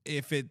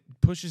if it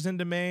pushes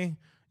into May,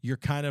 you're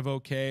kind of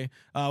okay.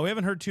 We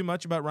haven't heard too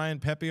much about Ryan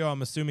Pepiot.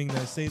 I'm assuming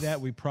they say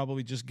that. We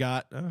probably just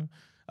got an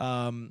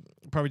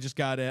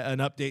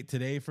update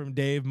today from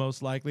Dave,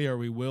 most likely, or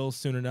we will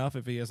soon enough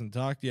if he hasn't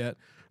talked yet.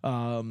 You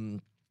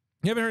haven't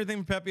heard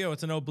anything from Pepiot.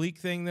 It's an oblique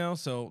thing, though,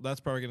 so that's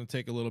probably going to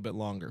take a little bit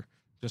longer.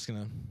 Just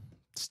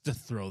to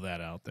throw that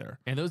out there.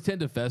 And those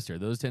tend to fester.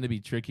 Those tend to be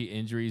tricky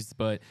injuries,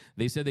 but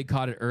they said they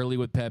caught it early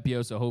with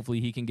Pepiot, so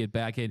hopefully he can get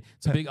back in.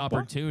 It's a big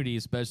opportunity,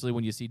 especially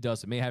when you see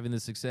Dustin May having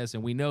the success,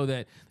 and we know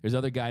that there's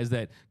other guys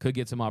that could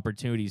get some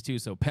opportunities too.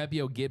 So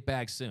Pepiot, get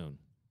back soon.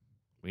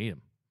 We need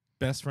him.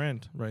 Best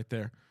friend right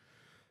there.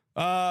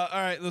 All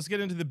right, let's get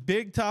into the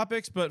big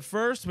topics, but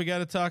first we got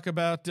to talk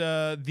about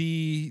the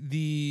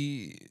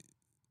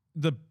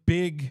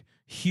big,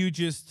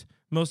 hugest,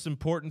 most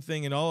important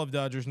thing in all of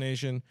Dodgers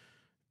Nation.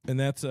 And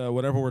that's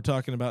whatever we're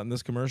talking about in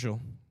this commercial.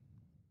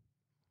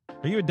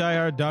 Are you a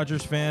diehard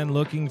Dodgers fan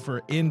looking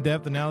for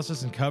in-depth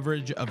analysis and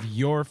coverage of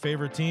your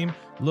favorite team?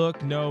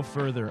 Look no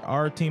further.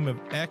 Our team of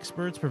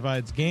experts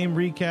provides game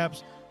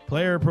recaps,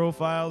 player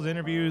profiles,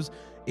 interviews,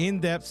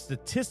 in-depth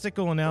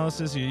statistical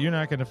analysis you're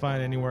not going to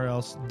find anywhere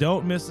else.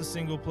 Don't miss a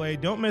single play.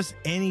 Don't miss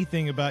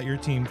anything about your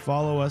team.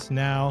 Follow us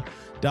now,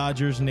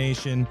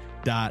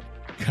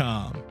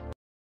 DodgersNation.com.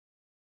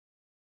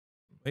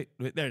 Wait,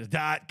 there's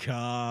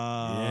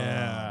 .com.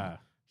 Yeah.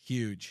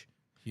 Huge.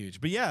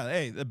 But yeah,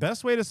 hey, the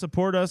best way to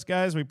support us,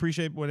 guys, we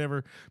appreciate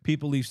whenever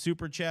people leave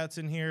super chats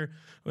in here,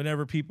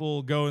 whenever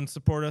people go and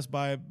support us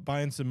by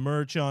buying some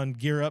merch on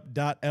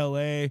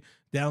gearup.la,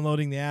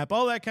 downloading the app,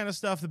 all that kind of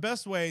stuff.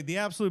 The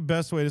absolute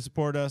best way to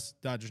support us,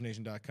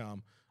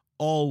 DodgersNation.com.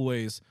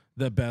 Always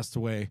the best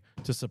way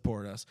to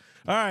support us.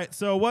 All right,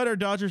 so what are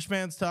Dodgers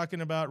fans talking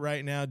about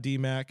right now,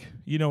 D-Mac?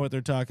 You know what they're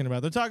talking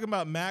about. They're talking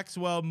about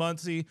Maxwell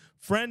Muncy,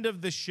 friend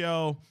of the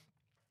show.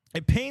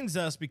 It pains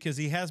us because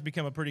he has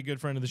become a pretty good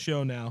friend of the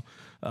show now,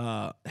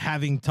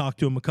 having talked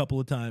to him a couple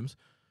of times.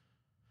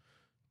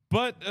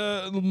 But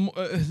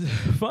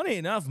funny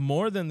enough,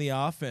 more than the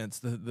offense,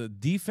 the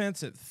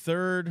defense at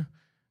third,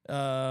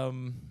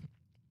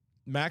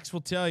 Max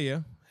will tell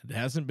you it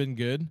hasn't been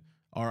good.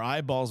 Our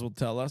eyeballs will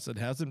tell us it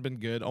hasn't been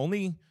good.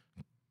 Only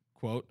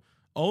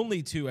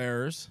 2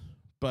 errors,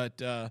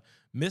 but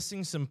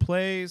missing some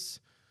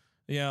plays.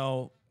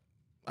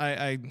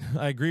 I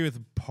agree with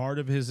part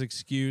of his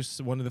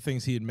excuse. One of the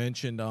things he had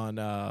mentioned on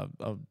a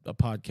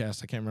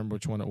podcast, I can't remember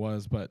which one it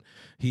was, but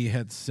he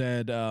had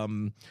said,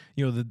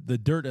 the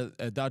dirt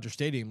at Dodger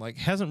Stadium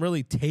hasn't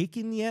really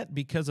taken yet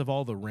because of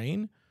all the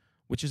rain,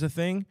 which is a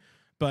thing.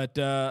 But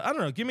I don't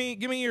know. Give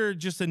me your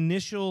just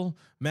initial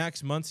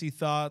Max Muncy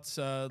thoughts.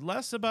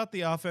 Less about the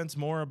offense,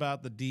 more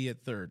about the D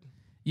at third.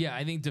 Yeah,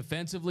 I think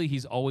defensively,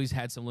 he's always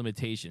had some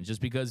limitations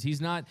just because he's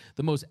not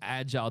the most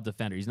agile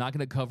defender. He's not going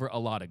to cover a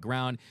lot of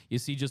ground. You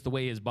see just the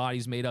way his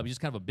body's made up. He's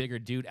just kind of a bigger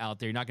dude out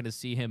there. You're not going to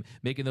see him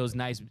making those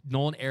nice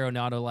Nolan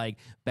Arenado-like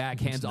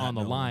backhands on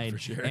the line. For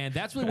sure. And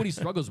that's really what he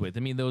struggles with. I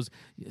mean, those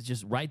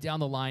just right down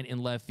the line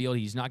in left field.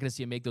 He's not going to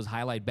see him make those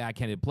highlight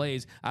backhanded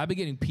plays. I've been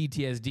getting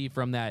PTSD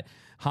from that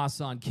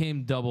Hassan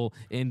Kim double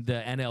in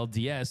the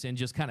NLDS and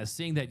just kind of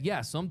seeing that,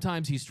 yeah,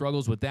 sometimes he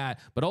struggles with that.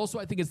 But also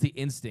I think it's the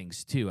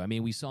instincts, too. I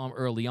mean, we saw him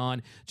early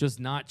on just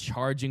not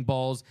charging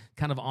balls,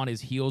 kind of on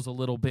his heels a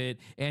little bit.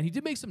 And he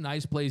did make some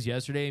nice plays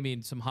yesterday. I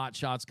mean, some hot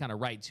shots kind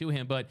of right to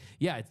him. But,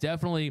 yeah, it's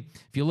definitely,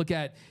 if you look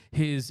at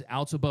his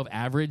outs above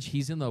average,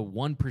 he's in the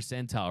 1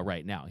 percentile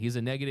right now. He's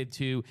a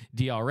 -2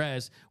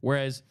 DRS,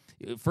 whereas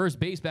first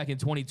base back in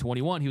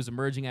 2021, he was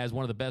emerging as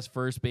one of the best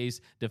first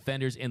base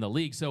defenders in the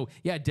league. So,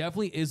 yeah, it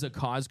definitely is a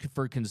cause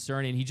for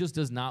concern, and he just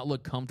does not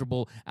look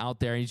comfortable out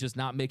there. He's just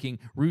not making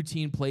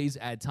routine plays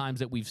at times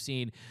that we've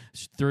seen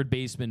third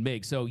basemen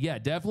make. So, yeah,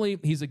 definitely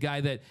he's a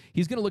guy that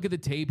he's going to look at the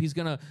tape. He's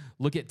going to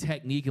look at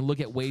technique and look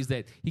at ways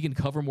that he can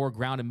cover more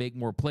ground and make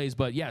more plays.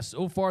 But, yeah,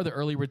 so far the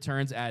early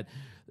returns at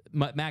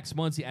Max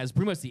Muncy as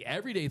pretty much the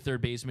everyday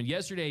third baseman.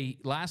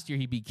 Last year,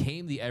 he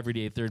became the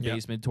everyday third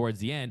baseman towards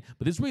the end.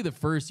 But this is really the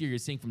first year you're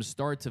seeing from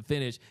start to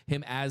finish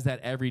him as that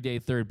everyday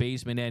third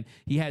baseman, and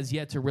he has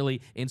yet to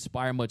really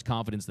inspire much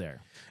confidence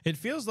there. It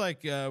feels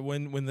like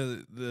when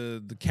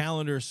the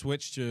calendar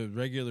switched to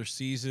regular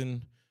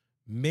season,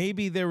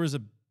 maybe there was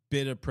a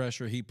bit of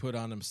pressure he put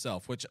on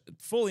himself, which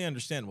fully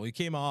understandable. He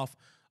came off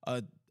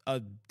a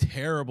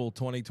terrible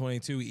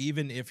 2022,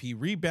 even if he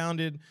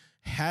rebounded,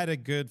 had a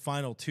good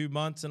final 2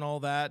 months and all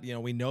that. You know,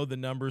 we know the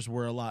numbers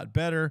were a lot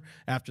better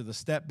after the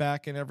step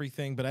back and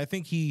everything, but I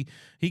think he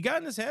got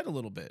in his head a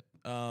little bit.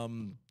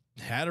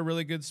 Had a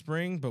really good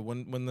spring, but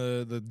when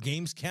the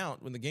games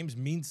count, when the games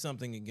mean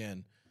something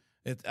again,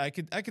 I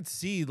could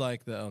see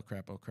like the oh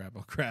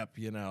crap,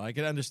 you know, I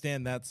could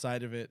understand that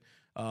side of it.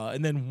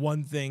 And then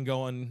one thing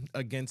going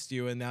against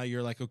you, and now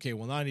you're like, okay,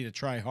 well now I need to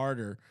try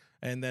harder.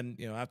 And then,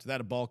 you know, after that,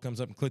 a ball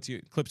comes up and clips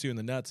you in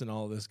the nuts and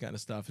all this kind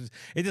of stuff.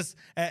 It just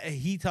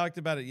he talked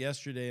about it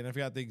yesterday, and I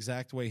forgot the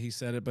exact way he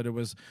said it, but it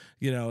was,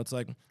 you know, it's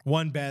like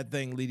one bad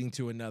thing leading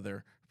to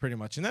another, pretty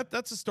much. And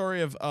that's the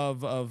story of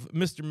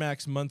Mr.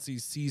 Max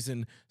Muncy's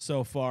season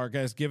so far.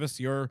 Guys, give us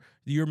your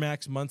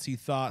Max Muncy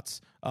thoughts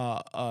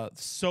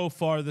so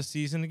far this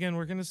season. Again,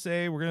 we're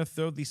gonna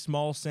throw the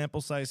small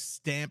sample size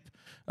stamp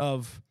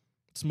of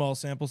small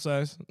sample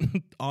size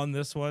on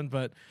this one,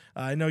 but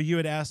I know you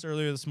had asked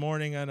earlier this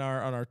morning on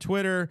our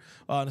Twitter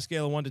on a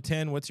scale of 1 to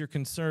 10, what's your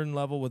concern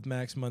level with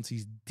Max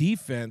Muncy's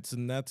defense,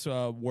 and that's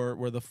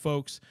where the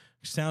folks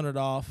sounded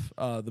off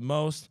the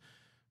most.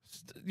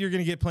 You're going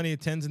to get plenty of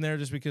 10s in there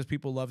just because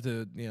people love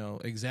to, you know,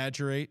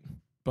 exaggerate,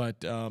 but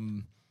I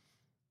don't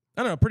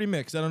know, pretty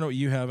mixed. I don't know what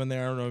you have in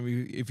there. I don't know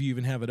if you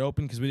even have it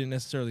open because we didn't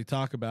necessarily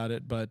talk about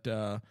it,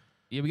 but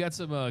yeah, we got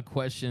some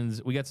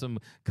questions. We got some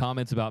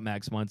comments about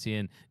Max Muncy,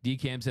 and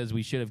DCAM says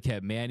we should have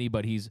kept Manny,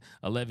 but he's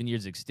 11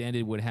 years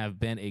extended, would have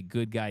been a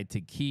good guy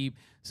to keep.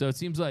 So it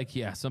seems like,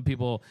 yeah, some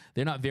people,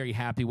 they're not very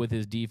happy with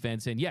his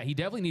defense. And, yeah, he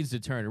definitely needs to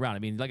turn it around. I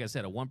mean, like I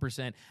said, a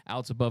 1%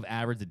 outs above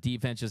average. The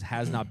defense just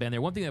has not been there.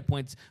 One thing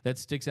that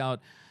sticks out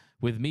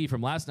with me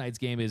from last night's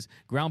game is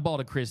ground ball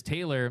to Chris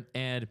Taylor,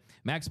 and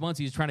Max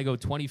Muncy is trying to go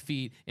 20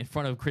 feet in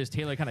front of Chris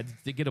Taylor, kind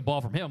of to get a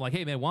ball from him. I'm like,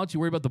 hey, man, why don't you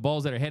worry about the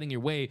balls that are heading your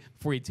way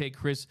before you take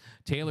Chris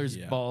Taylor's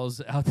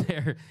balls out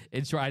there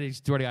and try to,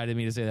 I didn't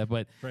mean to say that,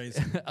 but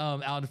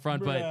out in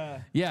front.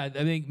 But, yeah, I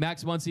think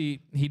Max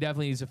Muncy, he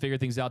definitely needs to figure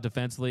things out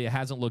defensively. It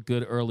hasn't looked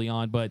good early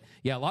on, but,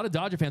 yeah, a lot of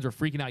Dodger fans were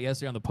freaking out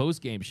yesterday on the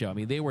post-game show. I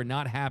mean, they were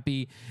not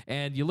happy,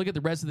 and you look at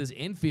the rest of this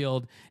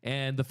infield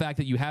and the fact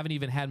that you haven't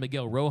even had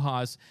Miguel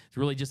Rojas to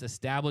really just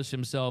establish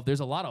himself.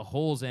 There's a lot of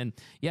holes, and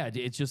yeah,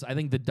 it's just, I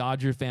think the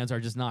Dodger fans are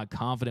just not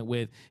confident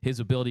with his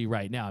ability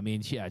right now. I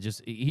mean, yeah,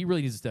 just he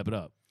really needs to step it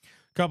up.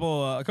 A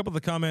couple of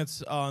the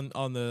comments on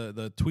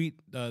the tweet,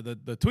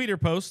 the tweeter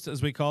post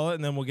as we call it,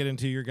 and then we'll get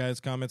into your guys'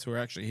 comments who are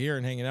actually here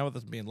and hanging out with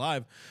us and being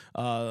live.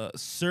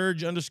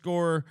 Surge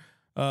 _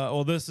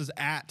 well, this is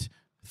at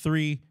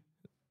 3.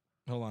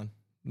 Hold on.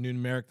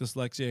 Numeric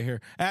dyslexia here.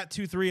 At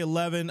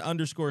 2311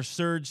 _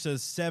 Surge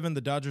says 7.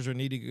 The Dodgers are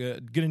going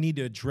to need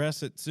to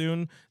address it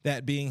soon.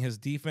 That being his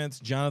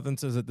defense. Jonathan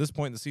says at this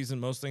point in the season,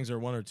 most things are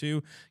 1 or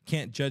 2.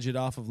 Can't judge it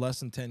off of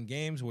less than 10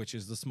 games, which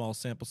is the small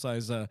sample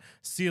size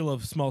seal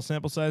of small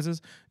sample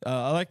sizes.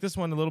 I like this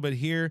one a little bit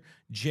here.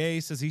 Jay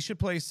says he should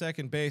play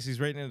second base.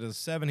 He's rating it as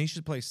 7. He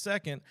should play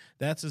second.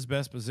 That's his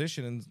best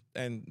position,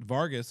 and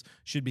Vargas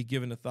should be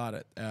given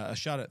a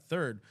shot at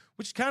third,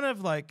 which is kind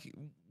of like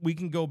we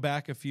can go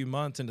back a few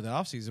months into the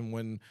offseason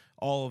when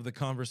all of the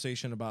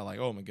conversation about like,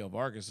 oh, Miguel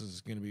Vargas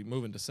is going to be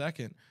moving to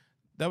second.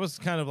 That was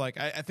kind of like,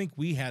 I think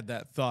we had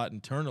that thought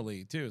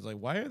internally too. It's like,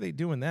 why are they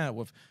doing that?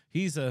 Well, if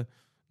he's a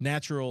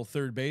natural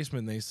third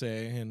baseman, they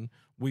say, and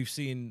we've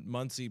seen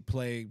Muncy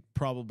play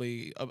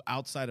probably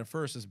outside of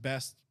first his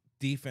best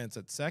defense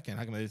at second.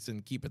 How come they just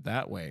didn't keep it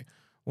that way?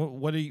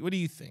 What do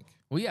you think?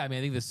 Well, yeah, I mean,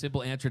 I think the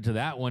simple answer to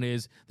that one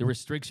is the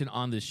restriction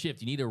on the shift.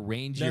 You need to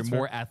range your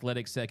more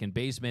athletic second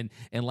baseman.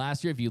 And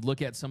last year, if you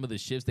look at some of the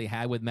shifts they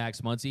had with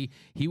Max Muncy,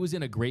 he was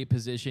in a great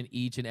position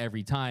each and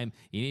every time.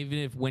 And even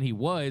if when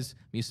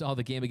you saw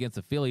the game against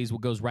the Phillies,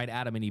 what goes right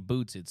at him and he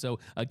boots it. So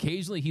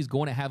occasionally he's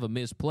going to have a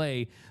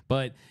misplay.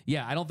 But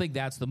yeah, I don't think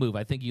that's the move.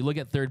 I think you look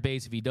at third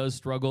base, if he does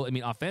struggle, I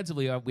mean,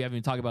 offensively, we haven't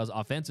even talked about his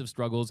offensive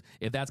struggles,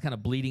 if that's kind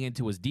of bleeding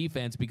into his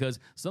defense, because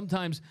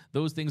sometimes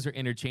those things are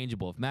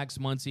interchangeable. If Max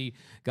Muncy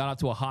got off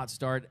to a hot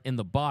start in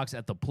the box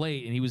at the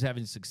plate and he was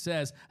having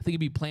success, I think he'd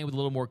be playing with a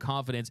little more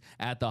confidence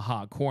at the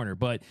hot corner.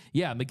 But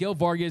yeah, Miguel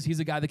Vargas,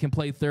 he's a guy that can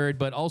play third,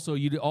 but also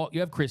you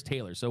have Chris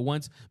Taylor. So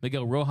once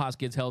Miguel Rojas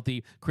gets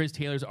healthy, Chris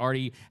Taylor's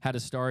already had a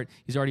start.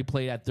 He's already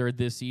played at third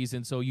this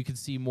season, so you can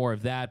see more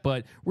of that.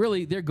 But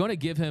really, they're going to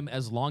give him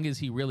as long as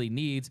he really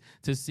needs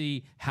to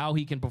see how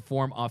he can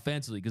perform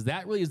offensively, because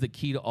that really is the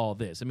key to all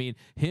this. I mean,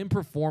 him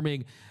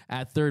performing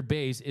at third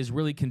base is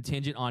really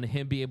contingent on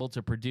him being able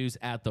to produce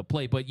at the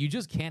plate, but you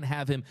just can't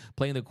have him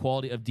playing the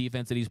quality of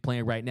defense that he's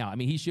playing right now. I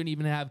mean, he shouldn't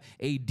even have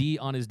a D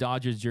on his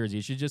Dodgers jersey.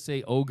 It should just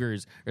say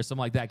Ogres or something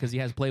like that because he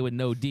has played with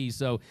no D.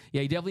 So,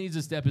 yeah, he definitely needs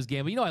to step his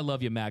game. But, I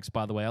love you, Max,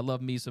 by the way. I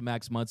love me some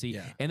Max Muncy.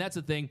 Yeah. And that's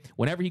the thing.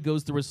 Whenever he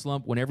goes through a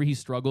slump, whenever he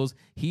struggles,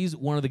 he's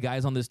one of the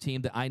guys on this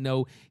team that I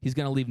know he's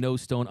going to leave no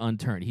stone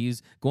unturned.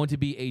 He's going to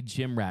be a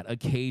gym rat, a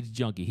cage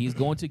junkie. He's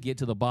going to get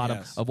to the bottom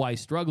of why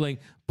he's struggling.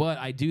 But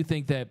I do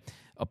think that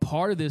a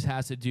part of this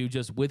has to do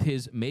just with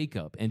his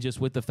makeup and just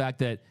with the fact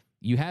that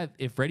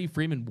if Freddie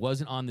Freeman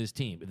wasn't on this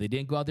team, if they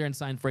didn't go out there and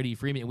sign Freddie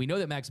Freeman, and we know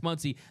that Max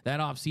Muncy, that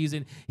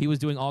offseason, he was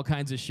doing all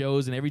kinds of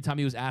shows, and every time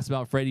he was asked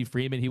about Freddie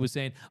Freeman, he was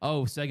saying,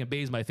 second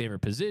base is my favorite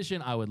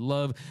position. I would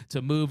love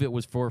to move. It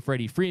was for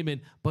Freddie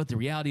Freeman. But the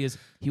reality is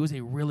he was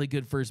a really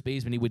good first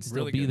baseman. He would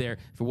still be there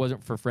if it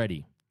wasn't for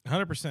Freddie.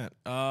 100%.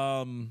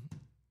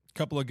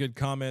 Couple of good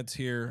comments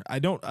here.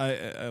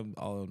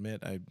 I'll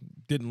admit I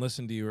didn't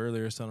listen to you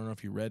earlier, so I don't know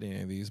if you read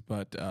any of these.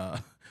 But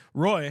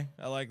Roy,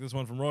 I like this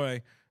one from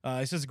Roy.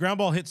 He says, ground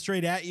ball hit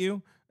straight at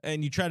you,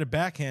 and you try to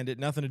backhand it,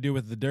 nothing to do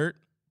with the dirt.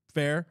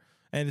 Fair.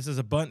 And it says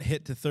a bunt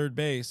hit to third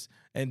base,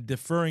 and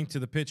deferring to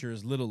the pitcher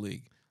is Little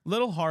League.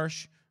 Little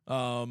harsh,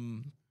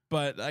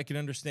 but I can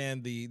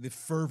understand the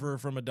fervor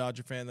from a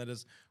Dodger fan. That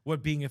is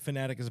what being a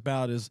fanatic is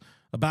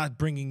about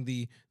bringing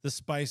the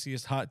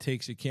spiciest hot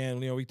takes you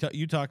can.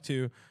 You talked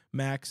to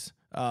Max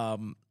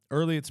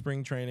early at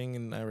spring training,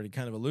 and I already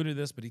kind of alluded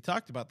to this, but he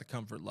talked about the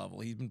comfort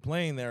level. He's been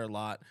playing there a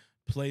lot,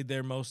 played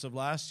there most of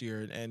last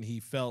year, and he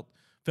felt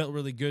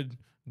really good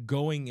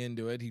going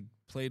into it. He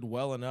played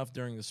well enough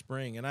during the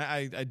spring, and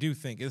I do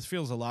think it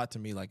feels a lot to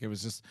me like it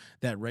was just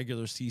that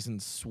regular season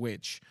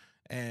switch.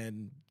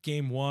 And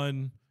game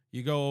one,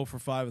 you go 0 for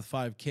 5 with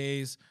 5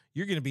 Ks,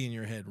 you're going to be in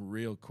your head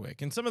real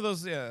quick. And some of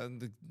those,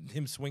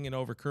 him swinging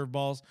over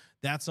curveballs,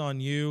 that's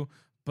on you.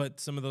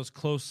 But some of those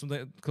close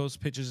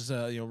pitches,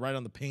 right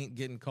on the paint,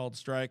 getting called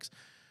strikes,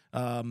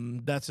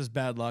 that's just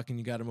bad luck, and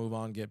you got to move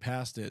on, get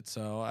past it.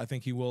 So I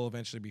think he will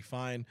eventually be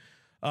fine.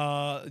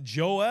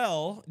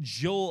 Joel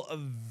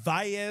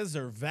Valles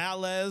or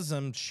Valles,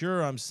 I'm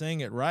sure I'm saying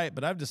it right,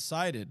 but I've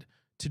decided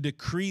to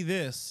decree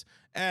this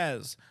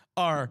as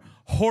our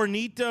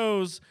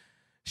Hornitos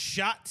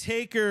shot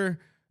taker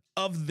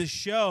of the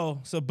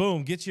show. So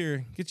boom, get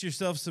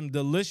yourself some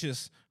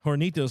delicious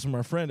Hornitos from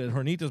our friend at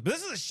Hornitos. But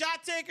this is a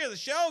shot taker of the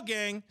show,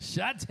 gang.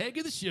 Shot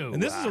taker of the show.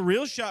 And this is a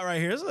real shot right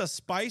here. This is a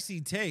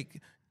spicy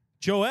take.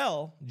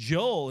 Joel,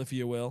 if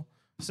you will,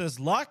 says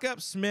lock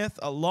up Smith,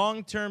 a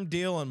long-term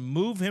deal, and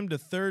move him to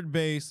third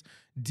base.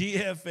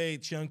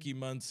 DFA Chunky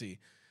Muncy.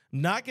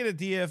 Not going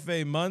to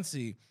DFA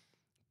Muncy,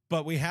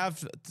 but we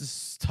have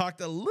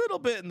talked a little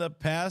bit in the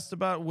past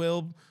about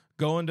Will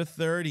going to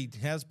third. He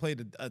has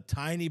played a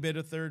tiny bit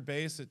of third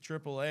base at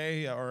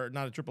AAA, or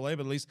not at AAA,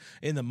 but at least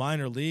in the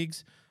minor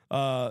leagues.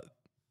 The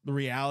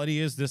reality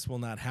is this will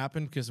not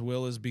happen because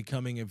Will is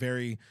becoming a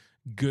very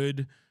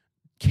good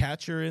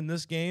catcher in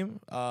this game.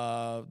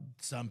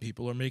 Some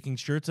people are making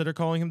shirts that are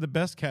calling him the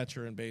best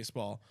catcher in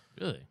baseball.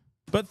 Really?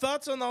 But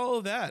thoughts on all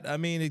of that? I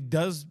mean, it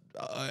does.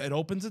 It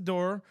opens a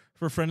door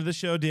for a friend of the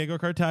show, Diego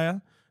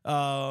Cartaya.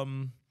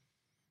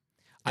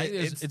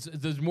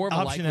 There's more of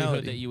a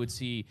likelihood that you would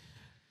see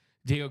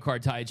Diego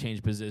Cartaya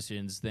change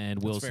positions than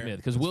Will Smith.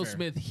 Because Will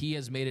Smith, he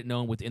has made it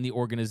known within the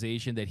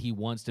organization that he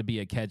wants to be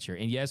a catcher.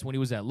 And yes, when he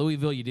was at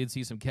Louisville, you did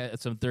see some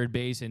third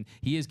base, and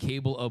he is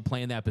capable of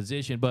playing that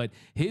position. But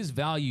his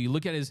value, you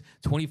look at his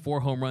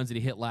 24 home runs that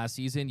he hit last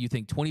season, you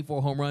think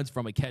 24 home runs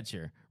from a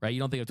catcher, right? You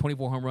don't think of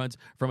 24 home runs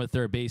from a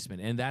third baseman.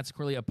 And that's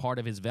clearly a part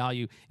of his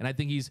value. And I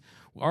think he's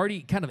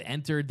already kind of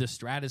entered the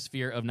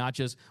stratosphere of not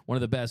just one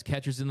of the best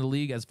catchers in the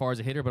league as far as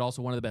a hitter, but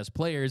also one of the best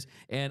players.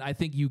 And I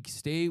think you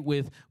stay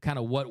with kind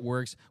of what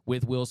works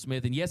with Will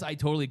Smith. And yes, I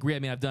totally agree. I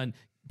mean, I've done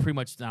pretty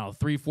much now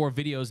 3-4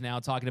 videos now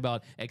talking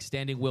about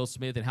extending Will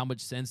Smith and how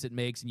much sense it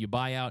makes, and you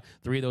buy out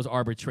 3 of those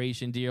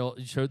arbitration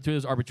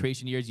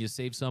years, you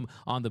save some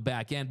on the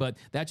back end. But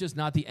that's just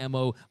not the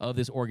MO of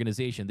this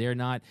organization. They're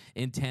not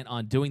intent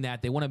on doing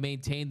that. They want to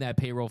maintain that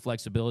payroll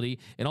flexibility,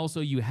 and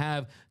also you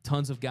have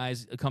tons of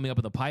guys coming up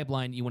in the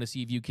pipeline you want to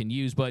see if you can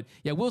use. But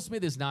yeah, Will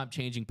Smith is not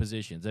changing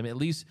positions. I mean, at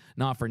least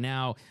not for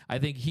now. I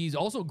think he's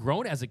also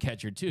grown as a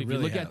catcher too. If you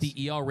look at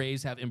the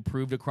ERAs have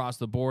improved across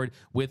the board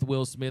with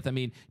Will Smith. I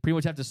mean, pretty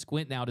much have to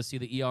squint now to see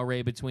the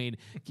ERA between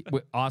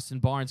Austin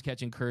Barnes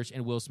catching Kirsch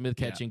and Will Smith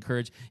catching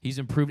Kirsch. He's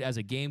improved as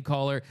a game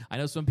caller. I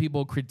know some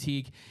people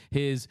critique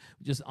his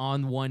just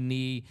on one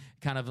knee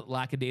kind of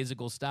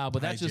lackadaisical style,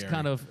 but that's just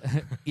kind of,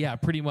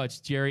 pretty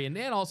much Jerry. And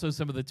also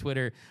some of the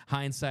Twitter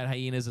hindsight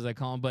hyenas, as I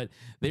call them. But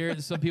there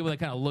are some people that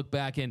kind of look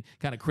back and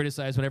kind of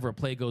criticize whenever a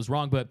play goes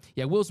wrong. But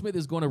yeah, Will Smith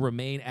is going to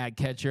remain at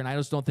catcher, and I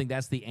just don't think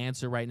that's the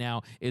answer right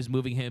now, is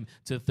moving him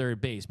to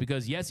third base.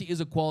 Because yes, he is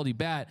a quality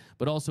bat,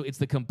 but also it's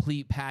the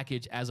complete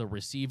package as a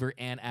receiver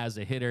and as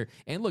a hitter.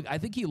 And look, I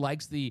think he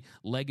likes the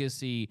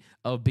legacy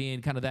of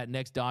being kind of that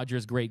next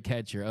Dodgers great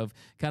catcher, of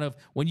kind of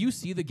when you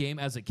see the game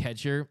as a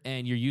catcher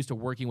and you're used to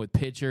working with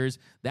pitchers,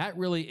 that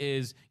really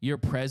is your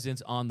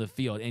presence on the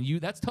field.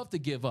 And that's tough to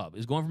give up,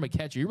 is going from a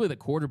catcher. You're really the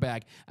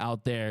quarterback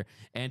out there,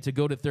 and to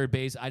go to third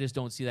base, I just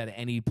don't see that at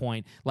any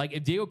point. Like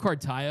if Diego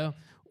Cartaya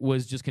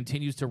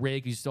continues to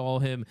rake, you saw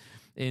him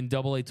in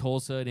Double-A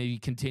Tulsa, and he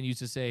continues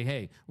to say,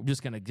 hey, we're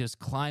just going to just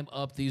climb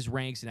up these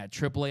ranks, and at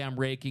Triple-A I'm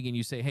raking, and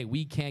you say, hey,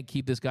 we can't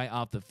keep this guy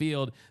off the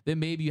field, then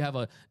maybe you have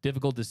a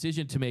difficult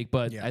decision to make.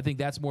 But I think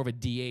that's more of a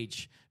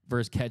DH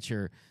versus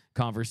catcher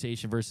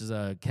conversation versus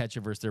a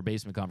catcher versus third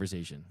baseman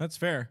conversation. That's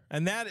fair.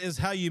 And that is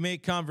how you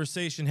make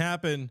conversation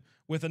happen,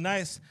 with a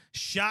nice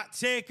shot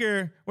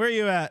taker. Where are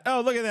you at?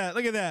 Oh, look at that.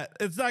 Look at that.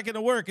 It's not going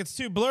to work. It's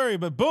too blurry,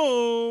 but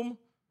boom.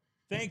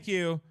 Thank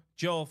you,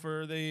 Joel,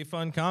 for the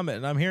fun comment.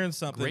 And I'm hearing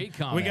something. Great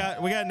comment.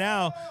 We got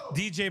now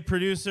DJ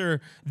producer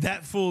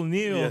That Fool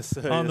Neil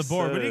on the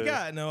board. What do you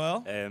got,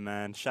 Noel? Hey,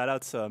 man. Shout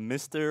out to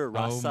Mr.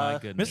 Rasa. Oh, my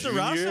goodness. Mr.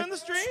 Rasa on the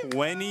stream?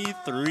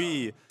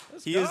 23.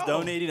 He go. is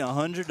donating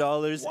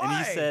 $100, Why?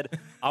 and he said,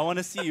 I want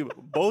to see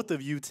both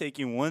of you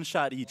taking one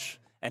shot each.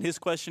 And his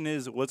question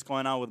is, what's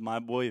going on with my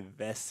boy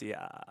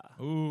Vesia?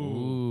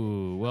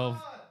 Ooh,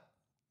 well,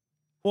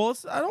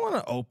 I don't want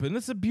to open.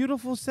 It's a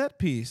beautiful set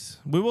piece.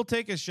 We will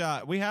take a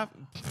shot. We have...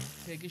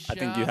 take a shot. I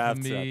think you have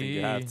for to. I think you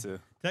me. have to.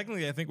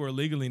 Technically, I think we're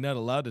legally not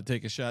allowed to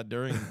take a shot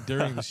during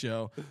the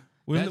show.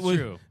 That's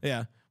true.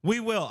 Yeah,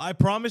 we will. I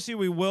promise you,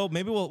 we will.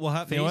 Maybe we'll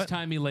have. You know what?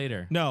 FaceTime me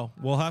later. No,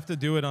 we'll have to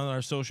do it on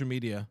our social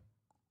media.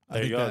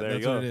 There you go.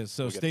 That's what it is.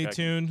 So stay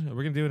tuned.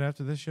 We're gonna do it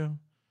after this show.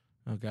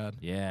 Oh God.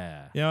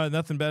 Yeah. You know,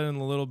 nothing better than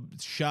a little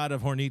shot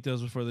of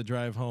Hornitos before the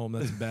drive home.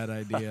 That's a bad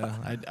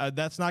idea.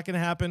 That's not gonna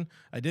happen.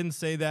 I didn't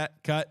say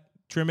that. Cut.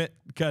 Trim it.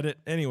 Cut it.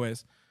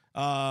 Anyways,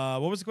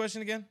 what was the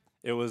question again?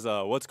 It was,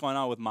 what's going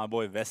on with my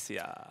boy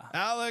Vesia?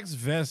 Alex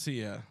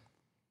Vesia.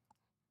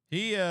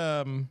 He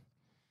I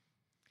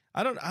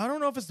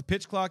don't know if it's the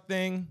pitch clock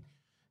thing.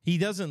 He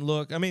doesn't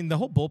look, I mean, the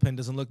whole bullpen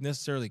doesn't look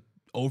necessarily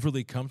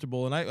overly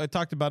comfortable. And I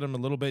talked about him a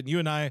little bit. You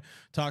and I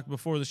talked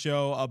before the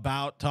show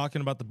about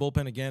talking about the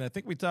bullpen again. I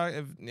think we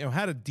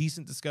had a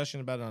decent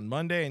discussion about it on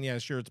Monday. And yeah,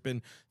 sure, it's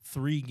been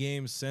 3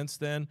 games since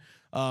then.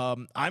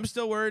 I'm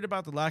still worried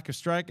about the lack of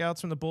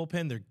strikeouts from the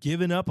bullpen. They're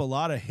giving up a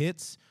lot of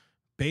hits.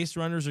 Base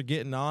runners are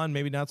getting on,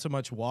 maybe not so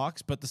much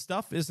walks, but the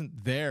stuff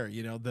isn't there.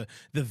 You know, the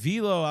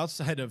velo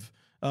outside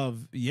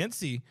of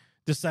Yancey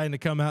deciding to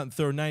come out and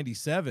throw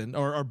 97,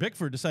 or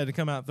Bickford decided to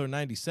come out and throw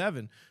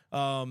 97.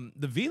 The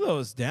velo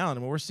is down. I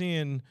mean, we're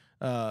seeing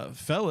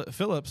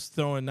Phillips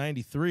throwing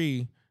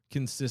 93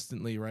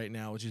 consistently right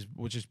now,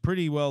 which is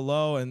pretty well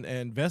low,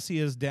 and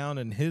Vesia is down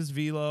in his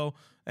velo,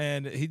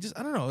 and he just,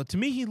 I don't know. To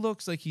me, he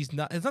looks like it's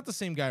not the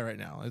same guy right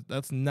now.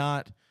 That's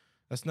not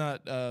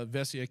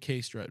Vesia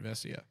K-Strut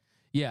Vesia.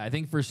 Yeah, I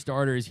think for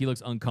starters, he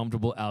looks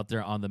uncomfortable out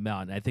there on the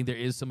mound. And I think there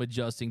is some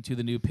adjusting to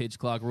the new pitch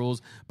clock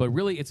rules, but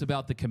really it's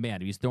about the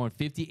command. He's throwing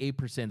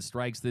 58%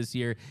 strikes this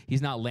year.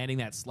 He's not landing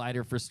that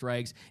slider for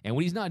strikes. And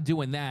when he's not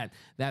doing that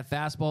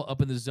fastball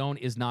up in the zone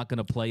is not going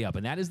to play up.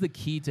 And that is the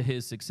key to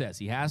his success.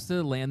 He has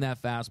to land that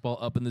fastball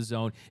up in the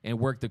zone and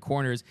work the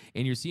corners.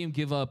 And you see him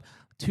give up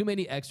too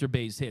many extra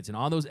base hits. And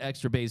on those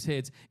extra base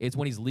hits, it's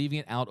when he's leaving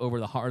it out over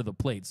the heart of the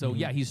plate. So,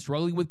 yeah, he's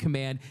struggling with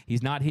command.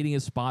 He's not hitting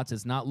his spots.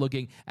 It's not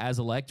looking as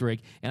electric.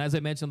 And as I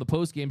mentioned on the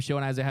post-game show,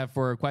 and as I have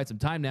for quite some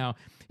time now,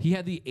 he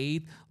had the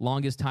 8th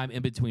longest time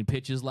in between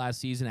pitches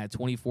last season at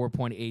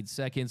 24.8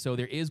 seconds. So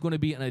there is going to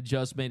be an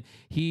adjustment.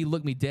 He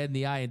looked me dead in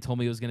the eye and told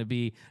me it was going to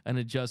be an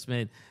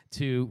adjustment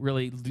to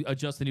really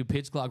adjust the new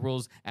pitch clock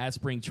rules at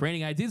spring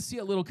training. I did see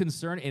a little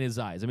concern in his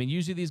eyes. I mean,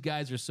 usually these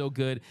guys are so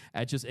good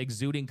at just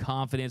exuding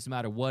confidence no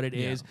matter what it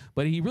is,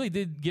 but he really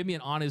did give me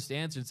an honest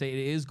answer and say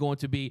it is going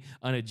to be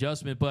an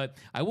adjustment. But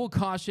I will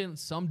caution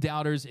some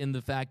doubters in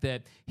the fact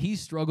that he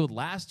struggled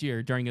last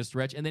year during a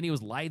stretch, and then he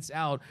was lights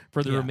out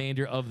for the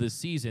remainder of the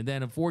season.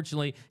 Then,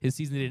 unfortunately, his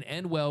season didn't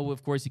end well.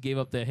 Of course, he gave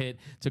up the hit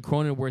to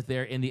Cronenworth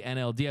there in the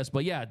NLDS.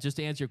 But yeah, just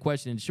to answer your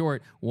question in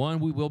short, 1,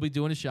 we will be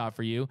doing a shot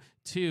for you.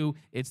 2,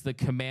 it's the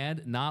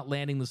command, not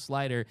landing the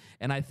slider.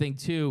 And I think,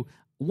 2,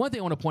 one thing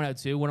I want to point out,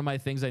 too, one of my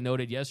things I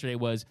noted yesterday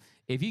was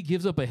if he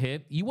gives up a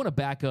hit, you want to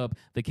back up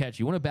the catch.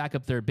 You want to back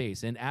up third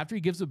base. And after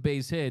he gives up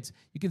base hits,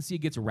 you can see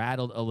it gets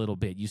rattled a little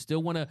bit. You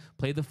still want to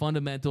play the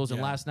fundamentals.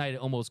 And last night, it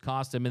almost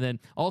cost him. And then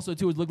also,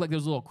 too, it looked like there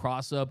was a little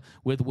cross-up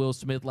with Will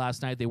Smith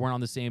last night. They weren't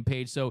on the same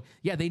page. So,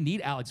 yeah, they need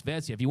Alex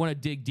Vesia. If you want to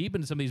dig deep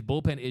into some of these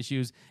bullpen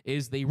issues,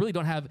 is they really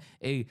don't have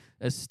a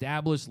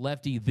established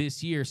lefty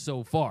this year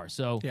so far.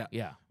 So,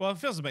 yeah. Well, it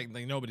feels like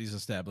nobody's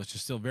established.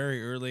 It's still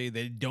very early.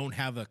 They don't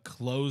have a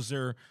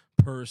closer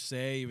per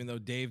se, even though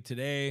Dave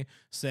today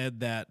said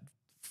that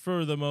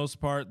for the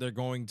most part they're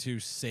going to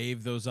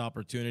save those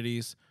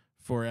opportunities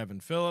for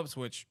Evan Phillips,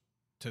 which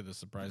to the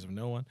surprise of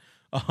no one.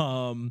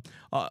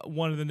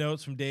 One of the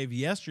notes from Dave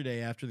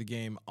yesterday after the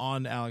game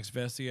on Alex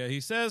Vesia,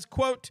 he says,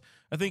 quote,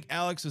 I think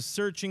Alex is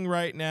searching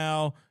right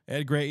now.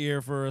 Had a great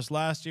year for us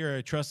last year.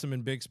 I trust him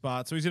in big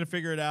spots. So he's going to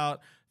figure it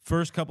out.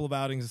 first couple of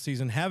outings this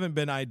season haven't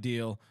been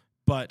ideal,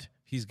 but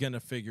he's going to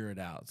figure it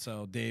out.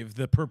 So, Dave,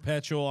 the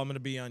perpetual, I'm going to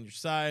be on your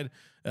side.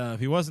 If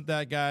he wasn't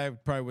that guy, I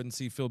probably wouldn't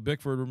see Phil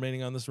Bickford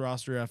remaining on this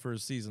roster after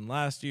his season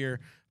last year.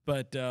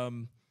 But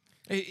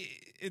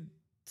it's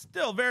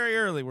still very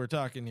early. We're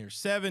talking here.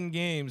 7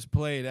 games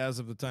played as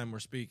of the time we're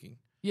speaking.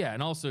 Yeah,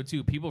 and also,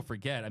 too, people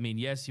forget. I mean,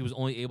 yes, he was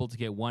only able to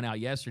get 1 out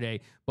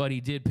yesterday, but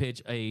he did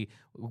pitch a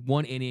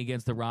 1 inning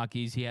against the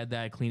Rockies. He had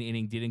that clean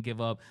inning, didn't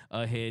give up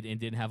a hit, and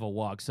didn't have a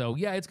walk. So,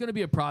 yeah, it's going to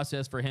be a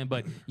process for him,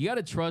 but you got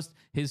to trust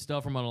his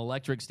stuff from an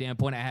electric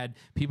standpoint. I had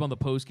people on the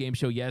post-game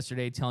show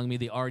yesterday telling me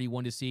they already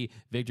wanted to see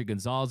Victor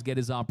Gonzalez get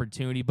his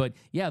opportunity. But,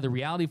 yeah, the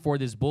reality for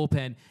this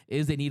bullpen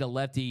is they need a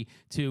lefty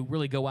to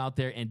really go out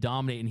there and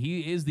dominate, and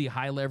he is the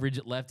high-leverage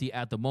lefty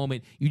at the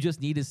moment. You just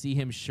need to see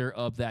him sure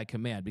up that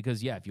command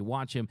because, yeah, if you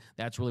watch him,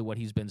 that's really what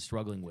he's been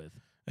struggling with.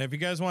 And if you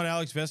guys want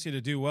Alex Vesia to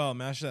do well,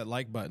 mash that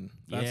like button.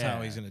 That's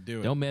how he's going to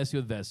do it. Don't mess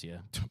with Vesia.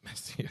 Don't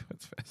mess with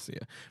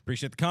Vesia.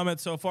 Appreciate the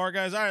comments so far,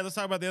 guys. All right, let's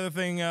talk about the other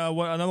thing.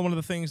 Another one of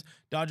the things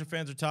Dodger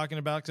fans are talking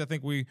about, because I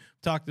think we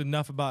talked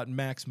enough about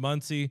Max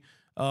Muncy.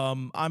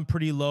 I'm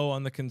pretty low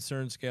on the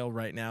concern scale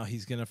right now.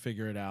 He's going to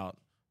figure it out.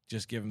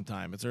 Just give him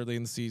time. It's early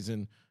in the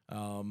season.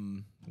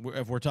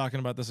 If we're talking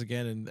about this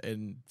again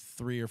in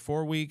 3 or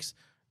 4 weeks,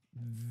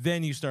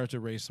 then you start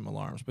to raise some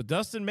alarms. But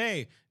Dustin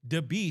May,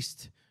 the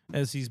beast,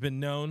 as he's been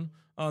known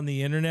on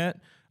the internet,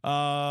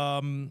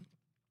 1-0,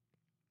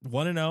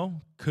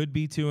 could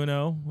be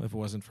 2-0 if it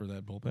wasn't for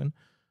that bullpen.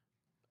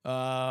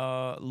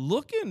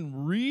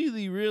 Looking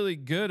really, really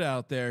good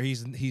out there.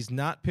 He's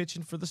not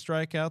pitching for the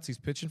strikeouts. He's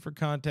pitching for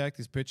contact.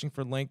 He's pitching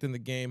for length in the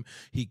game.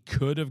 He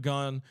could have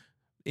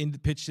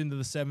pitched into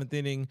the 7th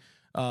inning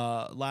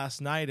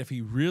last night if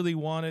he really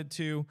wanted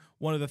to.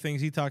 One of the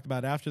things he talked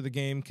about after the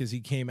game, because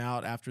he came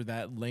out after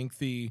that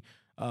lengthy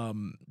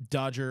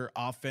Dodger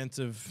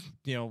offensive,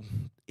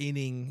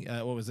 inning,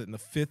 what was it, in the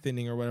 5th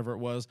inning or whatever it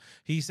was,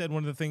 he said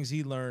one of the things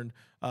he learned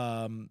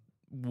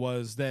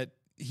was that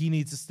he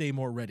needs to stay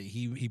more ready.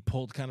 He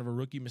pulled kind of a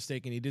rookie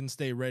mistake, and he didn't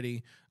stay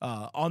ready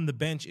on the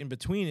bench in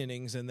between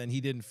innings, and then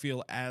he didn't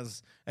feel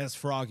as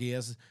froggy,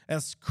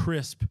 as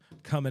crisp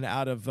coming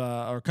out of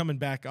or coming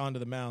back onto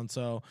the mound.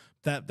 So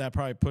that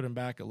probably put him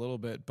back a little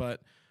bit.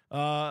 But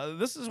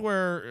this is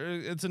where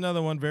it's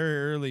another one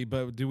very early.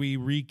 But do we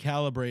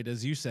recalibrate,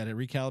 as you said,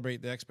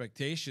 recalibrate the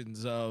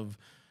expectations of?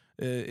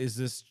 Is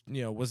this,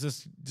 was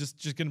this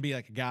just going to be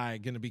like a guy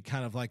going to be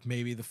kind of like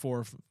maybe the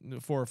 4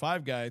 or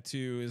 5 guy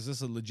to, is this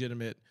a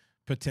legitimate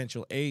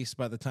potential ace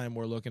by the time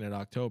we're looking at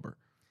October?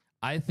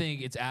 I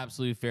think it's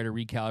absolutely fair to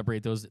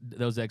recalibrate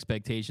those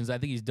expectations. I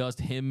think he's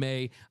Dustin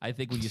May. I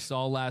think what you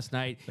saw last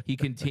night, he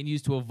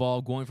continues to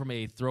evolve, going from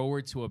a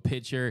thrower to a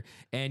pitcher.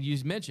 And you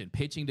mentioned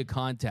pitching to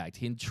contact,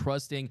 him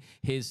trusting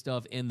his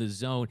stuff in the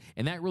zone,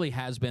 and that really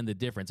has been the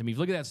difference. I mean, if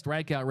you look at that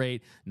strikeout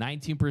rate,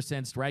 19%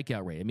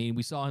 strikeout rate. I mean,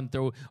 we saw him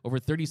throw over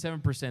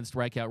 37%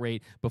 strikeout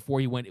rate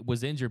before he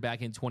was injured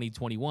back in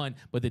 2021.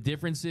 But the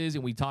difference is,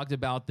 and we talked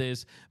about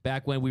this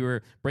back when we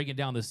were breaking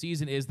down the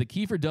season, is the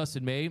key for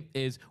Dustin May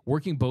is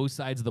working both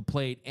sides of the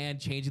plate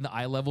and changing the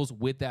eye levels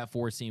with that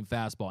 4-seam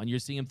fastball. And you're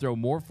seeing him throw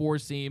more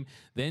 4-seam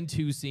than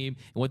 2-seam.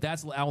 And what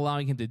that's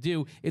allowing him to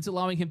do, it's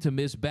allowing him to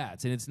miss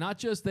bats. And it's not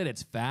just that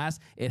it's fast,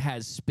 it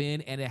has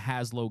spin and it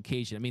has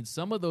location. I mean,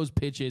 some of those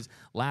pitches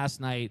last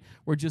night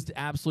were just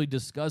absolutely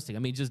disgusting. I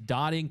mean, just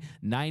dotting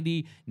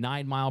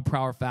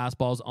 99-mile-per-hour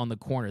fastballs on the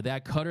corner.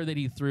 That cutter that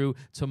he threw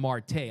to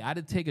Marte, I had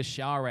to take a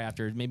shower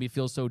after. It made me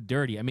feel so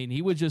dirty. I mean,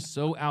 he was just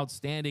so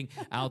outstanding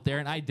out there.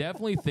 And I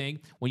definitely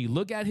think when you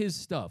look at his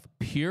stuff,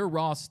 pure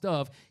raw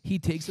stuff, he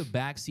takes a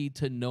backseat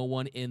to no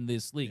one in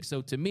this league.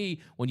 So to me,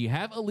 when you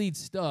have elite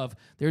stuff,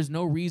 there's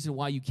no reason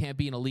why you can't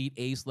be an elite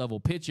ace level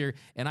pitcher.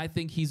 And I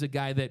think he's a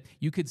guy that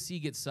you could see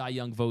get Cy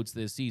Young votes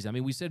this season. I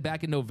mean, we said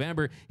back in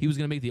November he was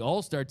going to make the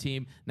All-Star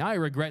team. Now I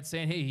regret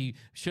saying, hey, he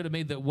should have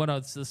made one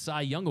of the Cy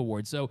Young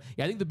Award. So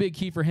yeah, I think the big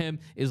key for him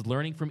is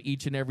learning from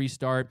each and every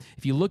start.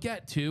 If you look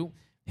at the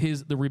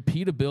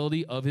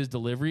repeatability of his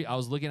delivery, I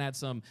was looking at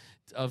some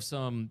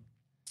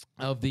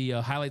of the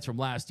highlights from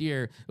last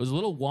year. It was a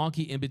little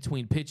wonky in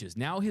between pitches.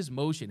 Now his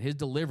motion, his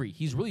delivery,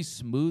 he's really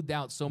smoothed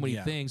out so many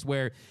things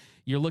where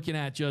you're looking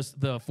at just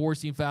the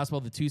 4-seam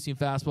fastball, the 2-seam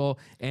fastball,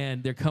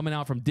 and they're coming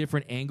out from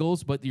different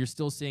angles, but you're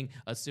still seeing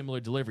a similar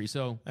delivery.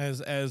 So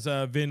as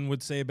Vin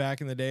would say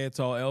back in the day, it's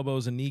all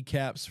elbows and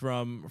kneecaps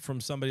from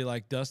somebody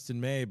like Dustin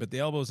May, but the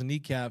elbows and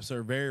kneecaps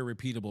are very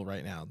repeatable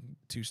right now.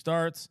 2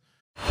 starts.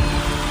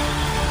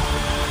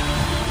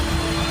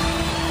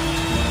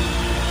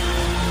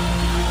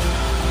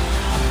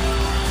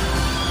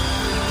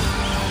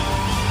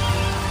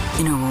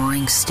 In a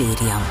roaring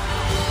stadium,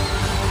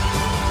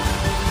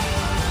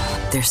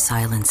 their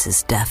silence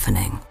is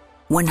deafening.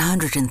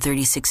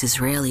 136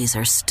 Israelis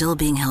are still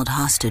being held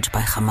hostage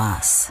by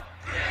Hamas.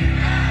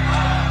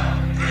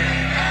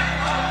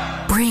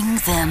 Bring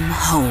them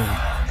home.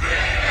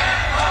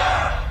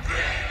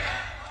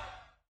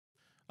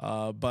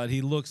 But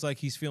he looks like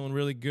he's feeling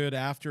really good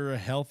after a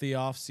healthy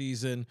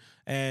offseason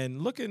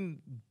and looking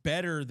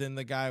better than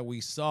the guy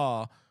we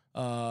saw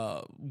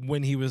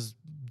when he was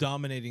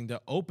dominating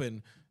to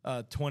open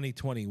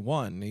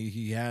 2021.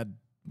 He had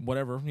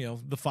whatever,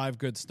 the 5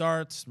 good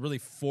starts, really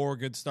 4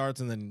 good starts,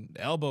 and then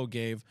elbow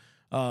gave.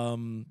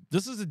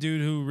 This is a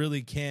dude who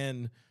really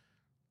can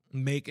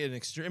make an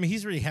extreme. I mean,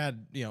 he's really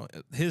had,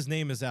 his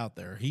name is out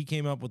there. He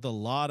came up with a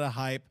lot of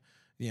hype.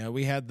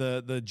 We had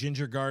the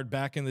ginger guard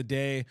back in the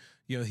day.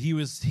 He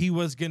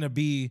was going to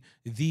be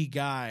the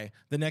guy,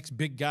 the next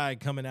big guy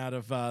coming out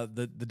of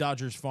the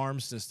Dodgers farm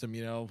system,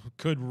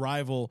 could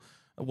rival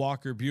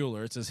Walker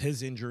Buehler. It says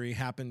his injury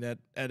happened at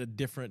a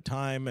different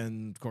time.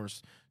 And of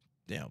course,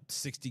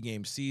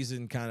 60-game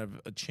season kind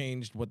of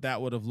changed what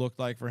that would have looked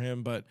like for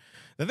him. But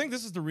I think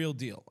this is the real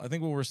deal. I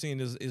think what we're seeing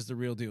is the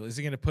real deal. Is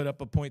he going to put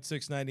up a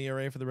 .69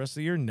 ERA for the rest of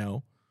the year?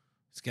 No.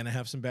 He's going to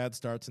have some bad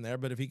starts in there.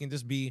 But if he can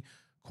just be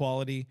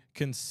quality,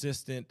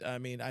 consistent, I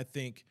mean, I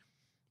think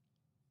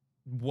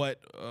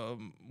what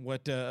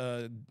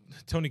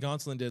Tony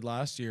Gonsolin did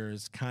last year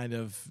is kind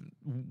of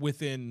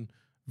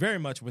very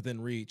much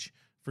within reach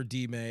for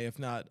D-May, if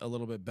not a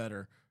little bit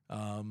better.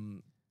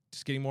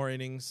 Just getting more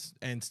innings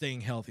and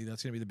staying healthy.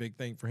 That's going to be the big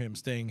thing for him,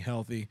 staying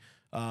healthy.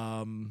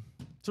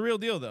 It's a real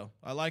deal, though.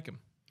 I like him.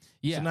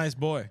 Yeah. He's a nice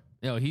boy.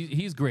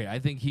 He's great. I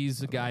think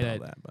he's a guy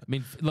that I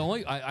mean,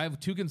 I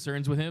have 2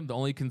 concerns with him. The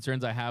only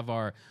concerns I have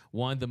are,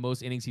 one, the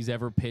most innings he's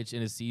ever pitched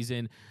in a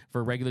season for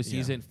a regular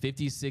season,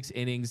 56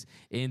 innings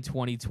in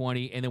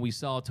 2020. And then we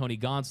saw Tony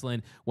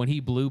Gonsolin, when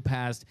he blew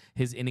past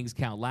his innings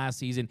count last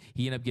season,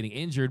 he ended up getting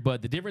injured.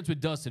 But the difference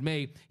with Dustin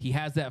May, he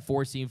has that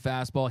 4-seam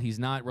fastball. He's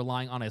not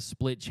relying on a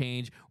split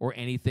change or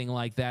anything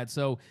like that.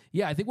 So,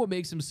 yeah, I think what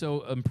makes him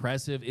so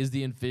impressive is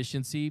the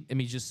efficiency. I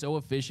mean, he's just so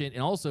efficient.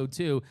 And also,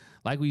 too,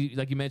 like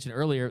you mentioned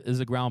earlier, is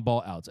the ground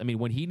ball outs. I mean,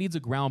 when he needs a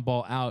ground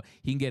ball out,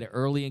 he can get it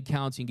early in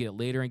counts, he can get it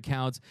later in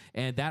counts,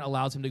 and that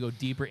allows him to go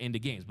deeper into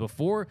games.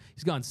 Before,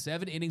 he's gone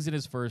 7 innings in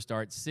his first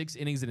start, 6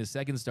 innings in his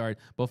second start.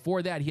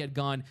 Before that, he had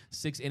gone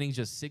 6 innings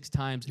just 6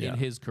 times in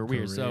his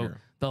career. So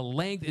the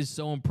length is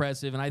so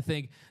impressive, and I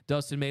think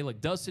Dustin May,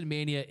 Dustin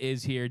Mania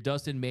is here.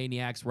 Dustin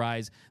Maniacs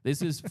rise.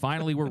 This is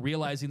finally, we're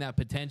realizing that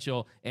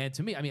potential. And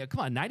to me, I mean, come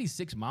on,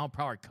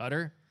 96-mile-per-hour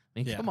cutter.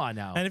 I mean, come on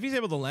now. And if he's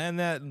able to land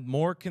that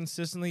more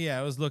consistently,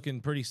 it was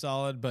looking pretty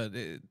solid. But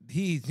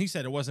he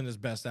said it wasn't his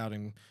best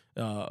outing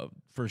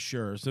for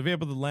sure. So if you're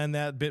able to land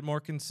that a bit more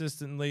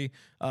consistently,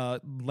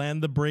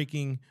 land the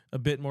breaking a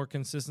bit more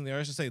consistently, or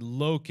I should say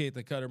locate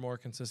the cutter more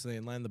consistently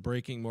and land the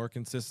breaking more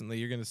consistently,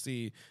 you're going to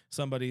see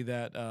somebody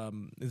that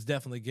is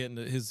definitely getting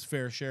his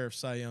fair share of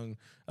Cy Young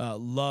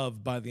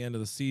love by the end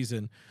of the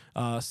season.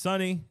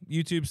 Sonny,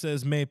 YouTube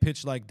says, May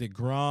pitch like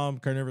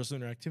DeGrom. Carnivorous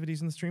Lunar Activities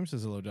in the stream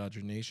says, hello,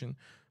 Dodger Nation.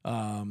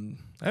 I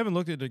haven't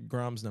looked at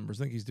DeGrom's numbers.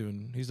 I think he's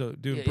doing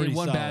pretty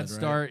one solid, bad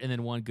start and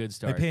then one good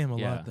start. They pay him a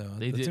lot, though.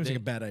 That seems like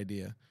a bad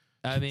idea.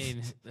 I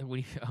mean,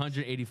 when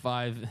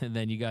 185, and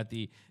then you got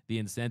the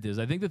incentives.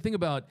 I think the thing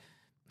about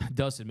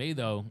Dustin May,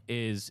 though,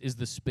 is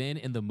the spin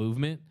and the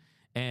movement.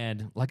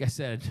 And like I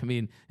said, I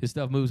mean, his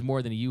stuff moves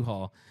more than a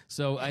U-Haul.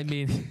 So, I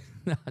mean,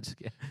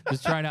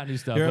 just trying out new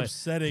stuff. You're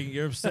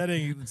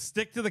upsetting.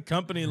 Stick to the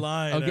company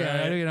line. Okay,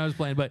 right? I was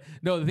playing. But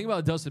no, the thing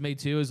about Dustin May,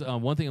 too, is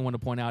one thing I want to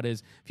point out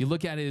is if you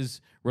look at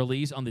his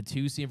release on the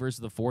 2-seam versus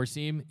the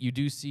 4-seam, you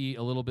do see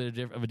a little bit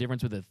of a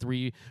difference with a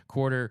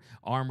 3/4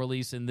 arm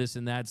release and this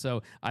and that.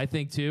 So I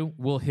think, too,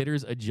 will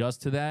hitters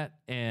adjust to that?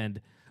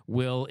 And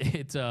will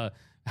it...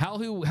 How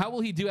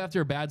will he do after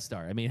a bad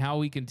start? I mean, how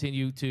will he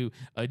continue to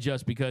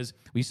adjust? Because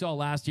we saw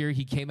last year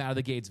he came out of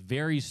the gates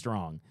very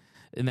strong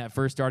in that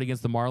first start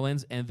against the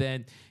Marlins, and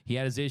then he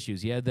had his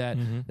issues. He had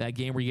that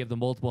game where he gave the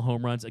multiple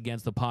home runs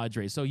against the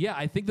Padres. So, yeah,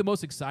 I think the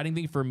most exciting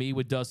thing for me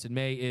with Dustin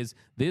May is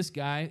this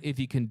guy, if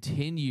he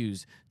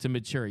continues to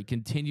mature, he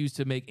continues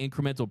to make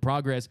incremental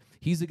progress,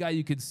 he's the guy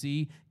you could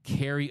see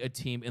carry a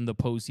team in the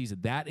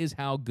postseason. That is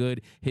how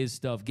good his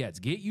stuff gets.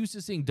 Get used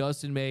to seeing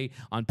Dustin May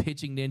on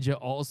Pitching Ninja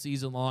all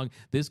season long.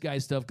 This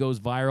guy's stuff goes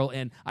viral,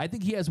 and I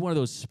think he has one of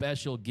those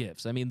special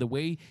gifts. I mean, the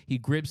way he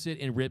grips it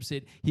and rips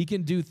it, he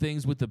can do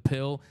things with the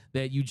pill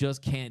that you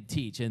just can't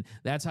teach, and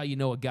that's how you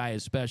know a guy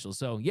is special.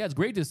 So, yeah, it's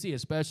great to see,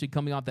 especially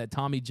coming off that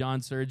Tommy John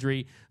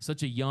surgery,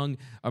 such a young,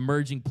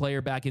 emerging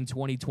player back in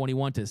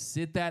 2021 to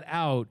sit that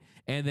out,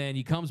 and then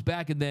he comes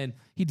back, and then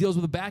he deals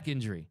with a back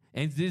injury,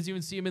 and didn't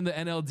even see him in the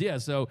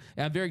NLDS. So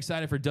I'm very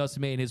excited for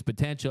Dustin May and his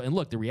potential. And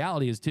look, the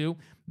reality is, too,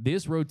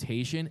 this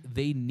rotation,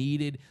 they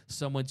needed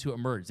someone to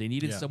emerge. They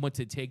needed someone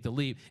to take the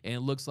leap, and it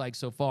looks like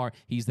so far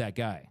he's that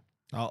guy.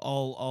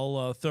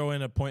 I'll throw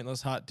in a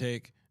pointless hot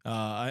take.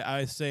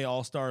 I say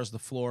All-Star is the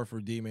floor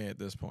for D-May at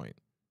this point.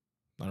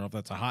 I don't know if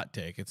that's a hot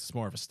take. It's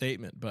more of a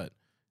statement, but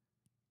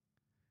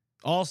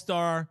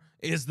All-Star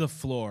is the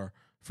floor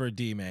for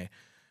D-May.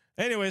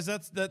 Anyways,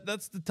 that's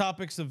the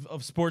topics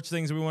of sports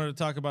things that we wanted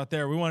to talk about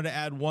there. We wanted to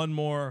add one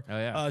more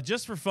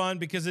just for fun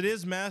because it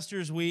is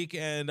Masters Week,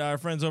 and our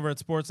friends over at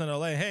Sportsnet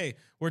LA, hey,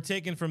 we're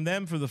taking from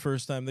them for the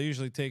first time. They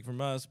usually take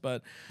from us,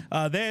 but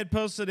they had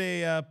posted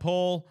a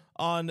poll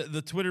on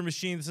the Twitter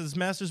machine that says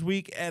Masters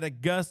Week at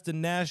Augusta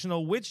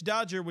National. Which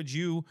Dodger would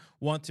you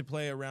want to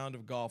play a round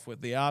of golf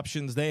with? The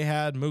options they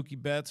had: Mookie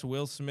Betts,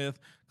 Will Smith,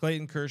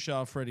 Clayton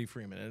Kershaw, Freddie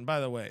Freeman. And by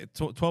the way,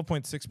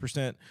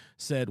 12.6%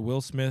 said Will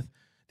Smith.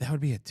 That would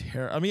be a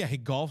terrible. I mean, yeah, he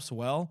golfs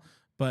well,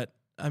 but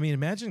I mean,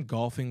 imagine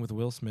golfing with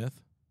Will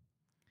Smith.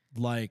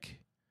 Like,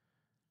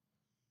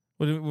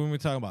 when we're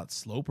talking about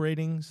slope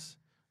ratings,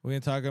 we're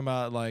talking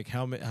about like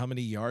how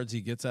many yards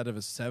he gets out of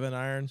his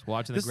 7-iron.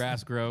 Watching the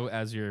grass grow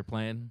as you're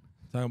playing.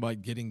 Talking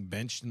about getting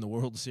benched in the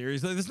World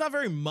Series. There's not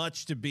very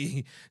much to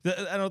be.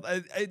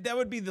 That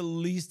would be the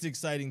least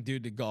exciting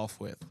dude to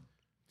golf with.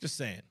 Just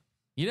saying.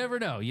 You never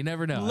know. You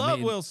never know.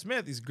 Love Will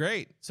Smith. He's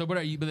great. So, but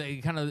are you? But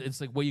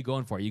it's like, what are you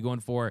going for? Are you going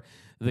for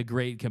the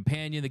great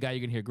companion, the guy you're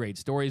gonna hear great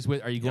stories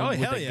with? Are you going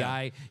with the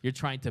guy you're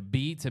trying to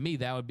beat? To me,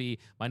 that would be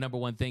my number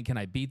one thing. Can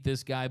I beat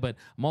this guy? But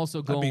I'm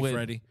also going with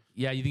Freddie.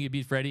 Yeah, you think you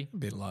beat Freddie? I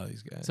beat a lot of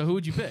these guys. So who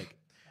would you pick?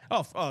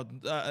 And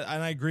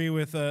I agree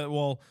with. It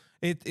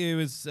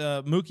was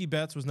Mookie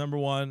Betts was number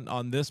one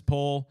on this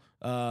poll.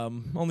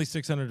 Only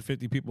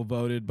 650 people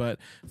voted, but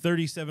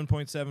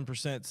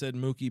 37.7% said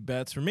Mookie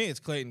Betts. For me, it's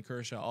Clayton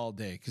Kershaw all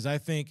day because I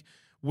think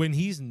when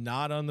he's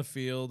not on the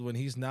field, when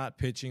he's not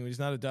pitching, when he's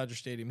not at Dodger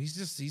Stadium,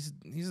 he's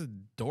a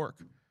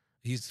dork.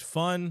 He's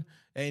fun,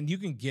 and you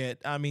can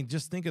get. I mean,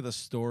 just think of the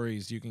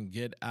stories you can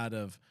get out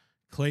of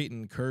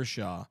Clayton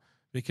Kershaw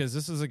because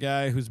this is a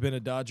guy who's been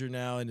a Dodger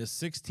now in his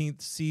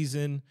 16th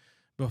season.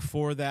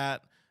 Before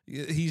that,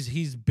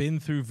 he's been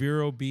through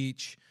Vero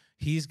Beach.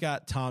 He's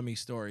got Tommy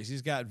stories.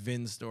 He's got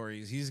Vin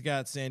stories. He's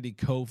got Sandy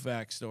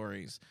Koufax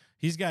stories.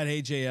 He's got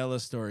AJ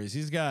Ellis stories.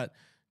 He's got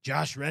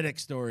Josh Reddick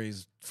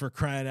stories, for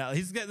crying out.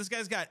 This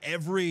guy's got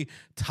every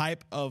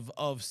type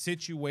of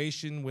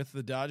situation with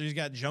the Dodgers. He's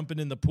got jumping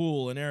in the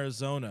pool in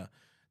Arizona.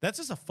 That's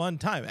just a fun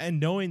time.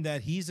 And knowing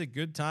that he's a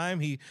good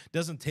time, he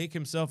doesn't take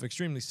himself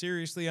extremely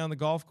seriously on the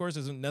golf course,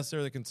 doesn't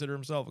necessarily consider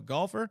himself a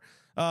golfer,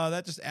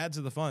 that just adds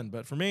to the fun.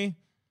 But for me,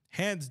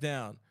 hands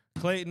down,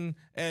 Clayton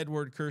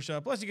Edward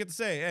Kershaw. Plus, you get to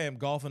say, hey, I'm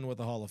golfing with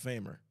a Hall of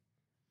Famer.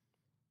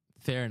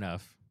 Fair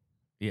enough.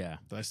 Yeah.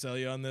 Did I sell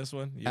you on this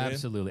one?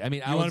 Absolutely. I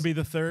mean, you want to be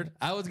the third?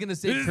 I was going to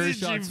say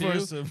Kershaw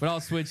too, but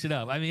I'll switch it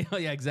up. I mean,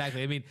 yeah,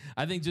 exactly. I mean,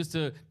 I think just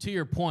to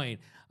your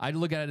point, I'd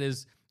look at it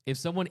as if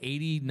someone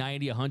 80,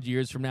 90, 100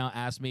 years from now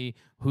asked me,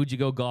 who'd you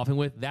go golfing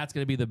with? That's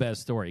going to be the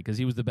best story because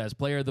he was the best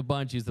player of the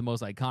bunch. He's the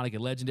most iconic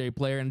and legendary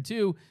player. And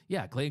two,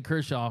 yeah, Clayton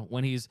Kershaw,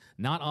 when he's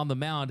not on the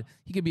mound,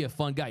 he could be a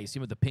fun guy. You see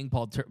him at the ping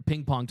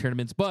pong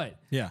tournaments. But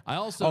yeah, I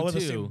also,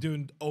 too,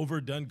 doing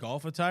overdone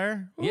golf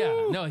attire?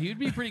 Yeah, no, he would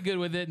be pretty good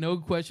with it. No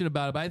question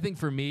about it. But I think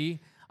for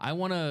me, I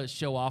want to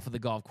show off at the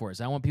golf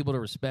course. I want people to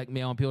respect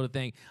me. I want people to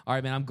think, all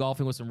right, man, I'm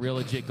golfing with some real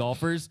legit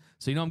golfers.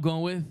 So you know what I'm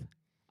going with?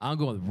 I'm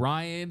going with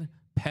Ryan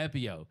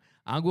Pepiot.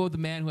 I'm going with the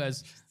man who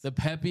has the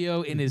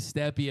Pepiot in his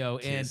Stepio,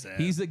 and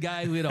he's the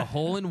guy who hit a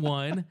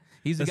hole-in-one.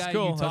 He's the guy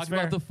you talk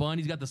about the fun.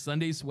 He's got the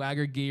Sunday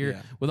swagger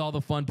gear with all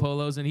the fun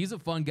polos, and he's a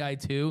fun guy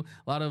too.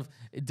 A lot of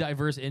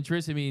diverse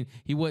interests. I mean,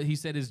 he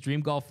said his dream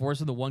golf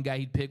foursome, the one guy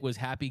he'd pick was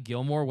Happy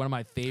Gilmore, one of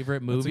my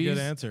favorite movies. That's a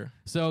good answer.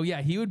 So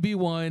yeah, he would be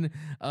one.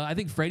 I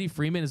think Freddie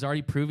Freeman has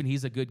already proven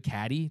he's a good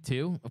caddy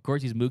too. Of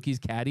course, he's Mookie's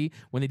caddy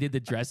when they did the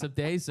dress-up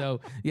day.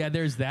 So yeah,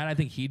 there's that. I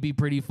think he'd be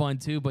pretty fun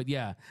too. But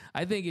yeah,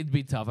 I think it'd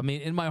be tough. I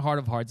mean, in my heart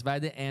of hearts, if I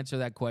had to answer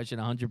that question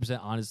 100%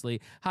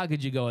 honestly, how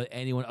could you go with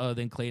anyone other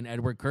than Clayton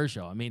Edward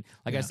Kershaw? I mean,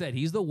 like I said,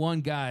 he's the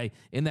one guy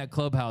in that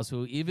clubhouse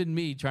who, even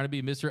me trying to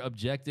be Mr.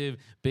 Objective,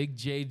 Big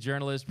J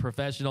journalist,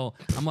 professional,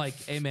 I'm like,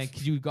 hey man,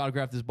 could you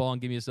autograph this ball and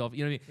give me a selfie?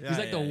 You know what I mean? He's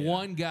like the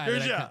one guy.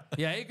 Kershaw.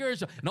 Hey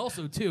Kershaw. And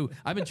also too,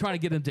 I've been trying to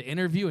get him to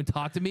interview and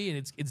talk to me, and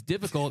it's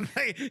difficult.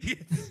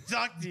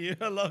 Talk to you.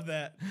 I love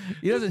that.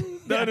 He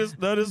doesn't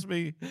notice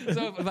me.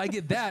 So if I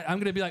get that, I'm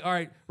gonna be like, all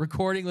right,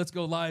 recording, let's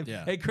go live.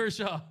 Yeah. Hey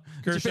Kershaw,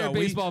 what's your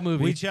favorite baseball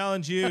movie? We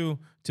challenge you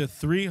to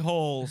 3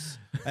 holes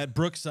at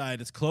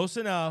Brookside. It's close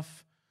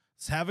enough.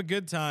 Let's have a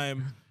good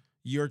time.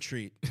 Your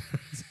treat.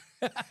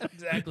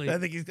 Exactly. I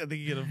think he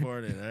can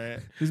afford it. All right.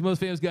 Who's the most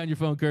famous guy on your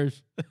phone,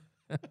 Kirsch?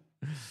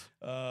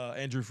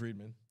 Andrew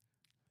Friedman.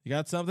 You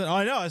got something? Oh,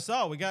 I know. I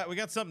saw. We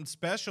got something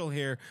special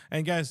here.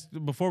 And guys,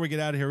 before we get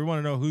out of here, we want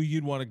to know who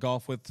you'd want to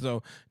golf with.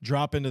 So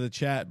drop into the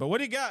chat. But what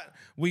do you got?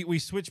 We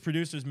switched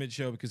producers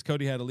mid-show because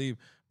Cody had to leave.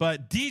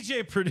 But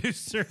DJ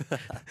producer,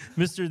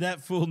 Mr.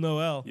 That Fool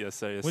Noel. Yes,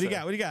 sir. Yes, what do you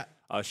got? What do you got?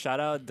 Shout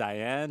out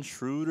Diane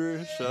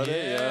Schroeder.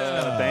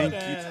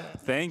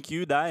 Thank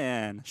you,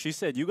 Diane. She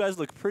said you guys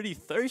look pretty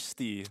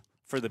thirsty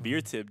for the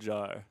beer tip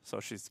jar, so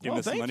she's giving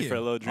us some money for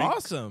a little drink.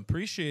 Awesome,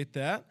 appreciate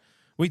that.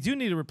 We do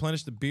need to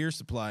replenish the beer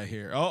supply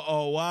here.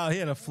 Oh wow, he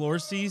had a floor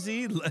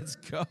CZ. Let's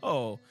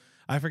go.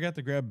 I forgot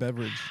to grab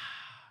beverage.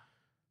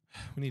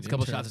 We need a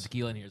couple shots of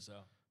tequila in here, so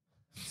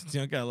you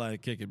don't got a lot to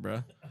kick it,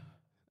 bro.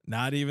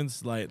 Not even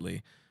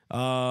slightly.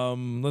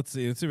 Let's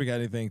see if we got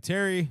anything.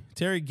 Terry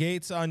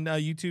Gates on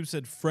YouTube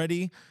said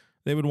Freddie.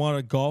 They would want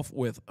to golf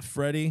with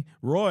Freddie.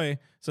 Roy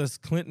says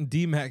Clinton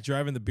D-Mac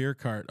driving the beer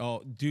cart.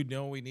 Oh, dude,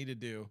 no, we need to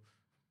do,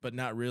 but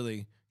not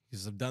really,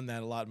 because I've done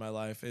that a lot in my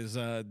life, is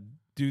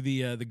do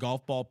the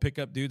golf ball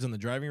pickup dudes on the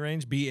driving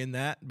range, be in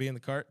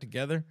the cart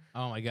together.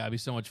 Oh, my God, it'd be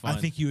so much fun.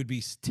 I think you would be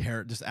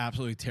just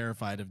absolutely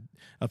terrified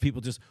of people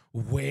just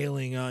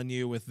wailing on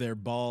you with their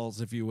balls,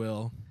 if you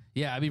will.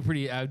 Yeah,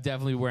 I'd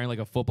definitely wearing like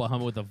a football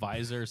helmet with a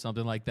visor or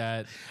something like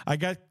that. I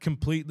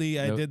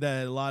did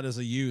that a lot as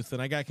a youth,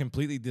 and I got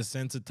completely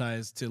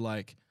desensitized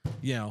to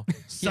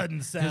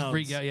sudden sounds. Just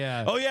freak out,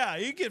 yeah. Oh yeah,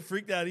 you get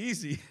freaked out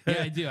easy.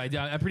 Yeah, I do.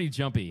 I'm pretty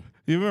jumpy.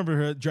 You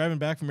remember driving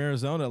back from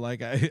Arizona?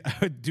 Like I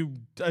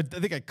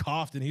think I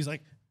coughed, and he's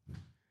like,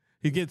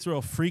 he gets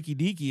real freaky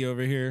deaky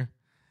over here.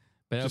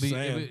 But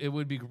it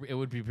would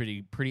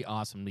be pretty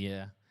awesome,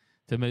 yeah,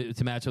 to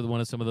match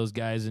with some of those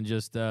guys and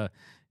just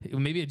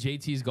maybe a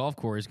JT's golf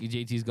course,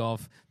 JT's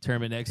golf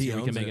tournament next year.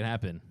 We can make it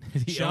happen.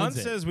 Sean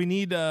says we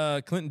need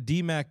Clinton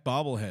D-Mac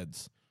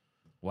bobbleheads.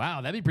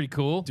 Wow, that'd be pretty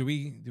cool. Do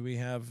we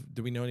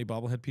know any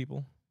bobblehead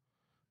people?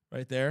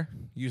 Right there,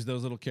 use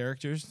those little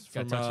characters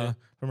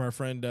from our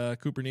friend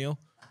Cooper Neal.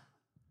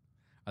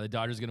 Are the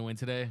Dodgers going to win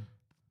today?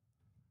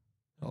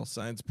 All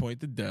signs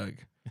point to Doug.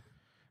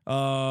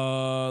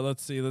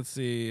 Let's see. I like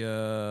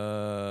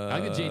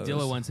that Jay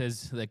Dilla one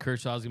says that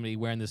Kershaw's gonna be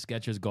wearing the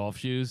Skechers golf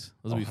shoes.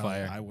 Those will be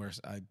fire. I wear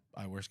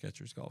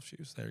Skechers golf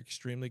shoes. They're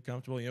extremely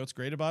comfortable. You know what's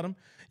great about them?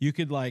 You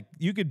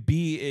could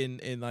be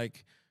in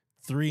like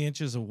 3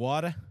 inches of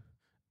water,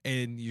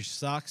 and your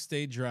socks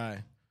stay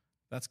dry.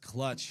 That's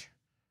clutch.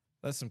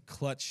 That's some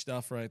clutch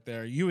stuff right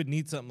there. You would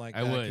need something like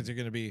that because you're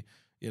gonna be,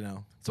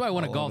 That's why I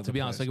want to golf. To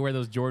be honest, I can wear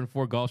those Jordan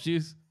 4 golf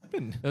shoes.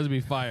 Those would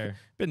be fire.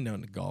 Been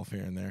known to golf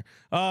here and there.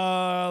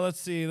 Let's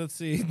see.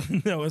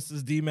 No, this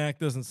is D-Mac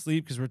doesn't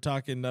sleep because we're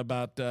talking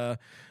about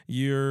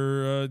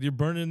you're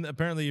burning.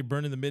 Apparently, you're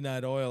burning the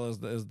midnight oil,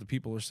 as the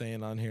people are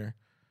saying on here.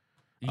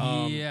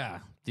 Yeah.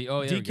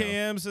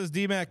 DKM says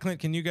D-Mac, Clint,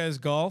 can you guys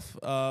golf?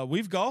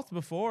 We've golfed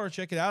before.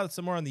 Check it out. It's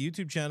somewhere on the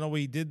YouTube channel.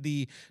 We did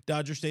the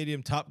Dodger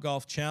Stadium Top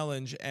Golf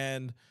Challenge,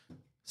 and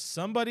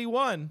somebody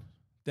won.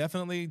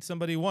 Definitely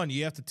somebody won.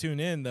 You have to tune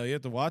in, though. You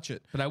have to watch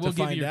it. But I will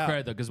give you your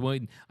credit, though, because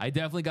I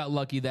definitely got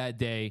lucky that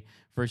day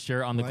for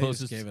sure on the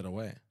closest. I just gave it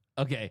away.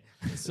 Okay.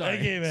 Sorry.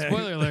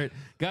 Spoiler alert.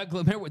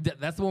 Remember,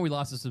 that's the one we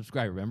lost a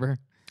subscriber, remember?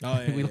 Oh,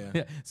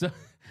 yeah. So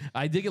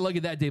I did get lucky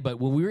that day, but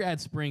when we were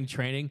at spring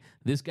training,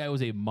 this guy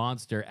was a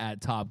monster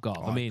at Top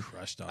Golf.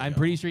 I'm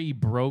pretty sure he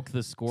broke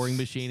the scoring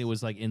machine. It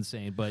was like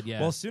insane, but yeah.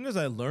 Well, as soon as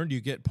I learned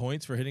you get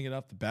points for hitting it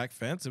off the back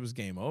fence, it was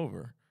game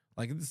over.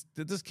 Like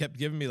this kept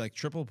giving me like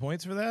triple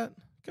points for that.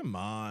 Come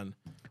on.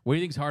 What do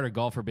you think's harder,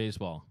 golf or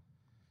baseball?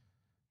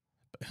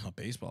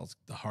 Baseball's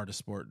the hardest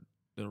sport.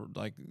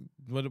 Like,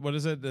 what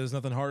is it? There's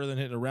nothing harder than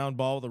hitting a round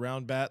ball with a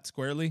round bat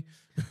squarely.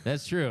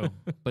 That's true.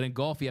 But in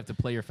golf, you have to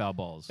play your foul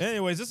balls.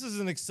 Anyways, this is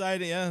an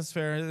exciting. Yeah, that's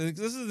fair.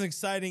 This is an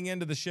exciting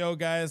end of the show,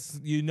 guys.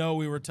 We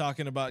were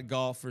talking about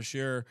golf for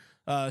sure.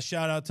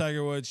 Shout out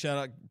Tiger Woods. Shout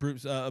out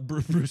Bruce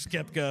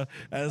Koepka,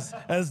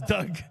 as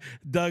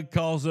Doug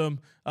calls him.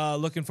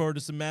 Looking forward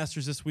to some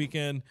Masters this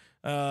weekend.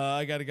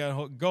 I got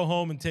to go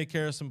home and take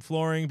care of some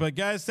flooring. But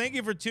guys, thank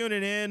you for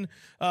tuning in,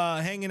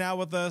 hanging out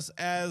with us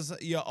as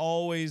you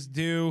always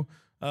do.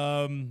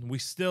 We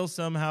still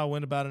somehow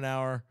went about an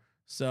hour,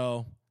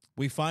 so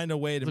we find a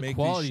way to make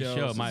these shows.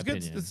 Show, in my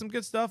opinion. There's some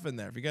good stuff in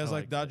there. If you guys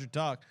like Dodger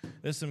Talk,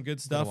 there's some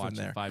good stuff in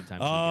there. 5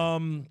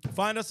 times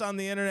find us on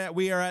the internet.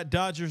 We are at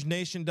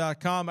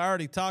DodgersNation.com. I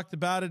already talked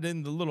about it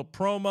in the little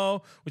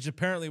promo, which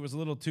apparently was a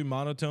little too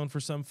monotone for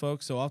some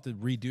folks, so I'll have to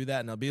redo that,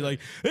 and I'll be like,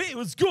 hey,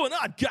 what's going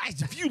on,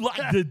 guys? If you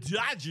like the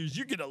Dodgers,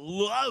 you're going to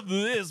love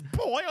this.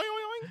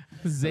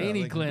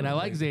 Zany Clint. I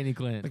like Zany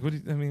Clint. Like,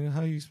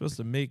 how are you supposed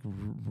to make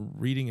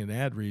reading an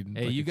ad read?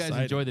 Hey, you guys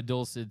enjoy the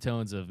dulcet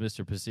tones of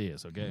Mr.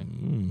 Pasillas, okay?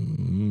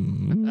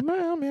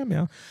 Meow, meow,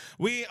 meow.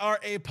 We are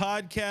a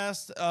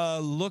podcast.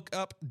 Look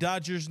up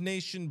Dodgers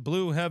Nation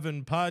Blue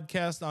Heaven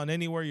podcast on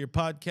anywhere your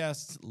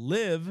podcasts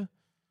live,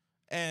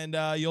 and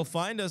you'll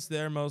find us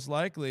there most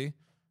likely.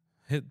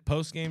 Hit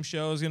post-game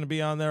show is going to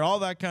be on there, all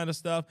that kind of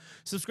stuff.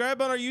 Subscribe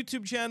on our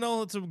YouTube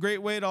channel. It's a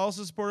great way to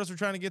also support us. We're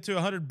trying to get to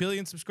 100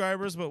 billion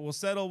subscribers, but we'll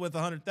settle with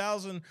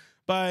 100,000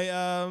 by,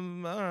 I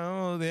don't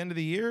know, the end of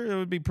the year. It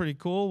would be pretty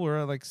cool. We're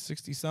at like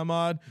 60 some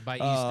odd. By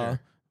Easter.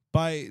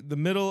 By the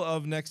middle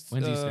of next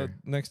Easter?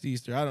 Next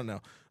Easter. I don't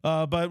know.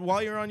 But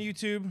while you're on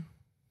YouTube,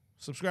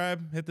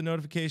 subscribe, hit the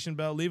notification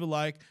bell, leave a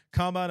like,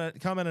 comment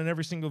on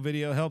every single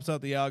video. Helps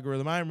out the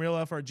algorithm. I am Real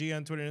FRG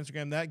on Twitter and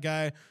Instagram. That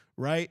guy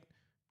right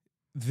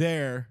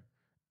there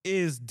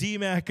is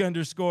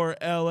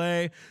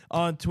DMac_LA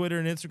on Twitter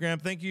and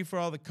Instagram. Thank you for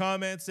all the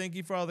comments. Thank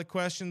you for all the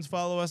questions.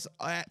 Follow us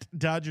at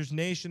Dodgers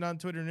Nation on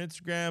Twitter and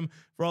Instagram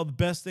for all the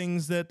best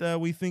things that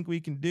we think we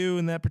can do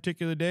in that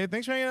particular day.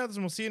 Thanks for hanging out with us,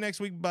 and we'll see you next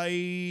week.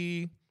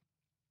 Bye.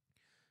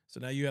 So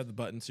now you have the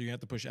button, so you have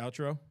to push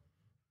outro.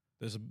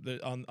 There's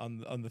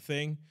on the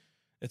thing.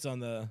 It's on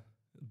the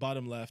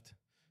bottom left.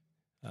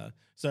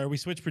 Sorry, we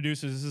switched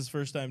producers. This is the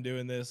first time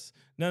doing this.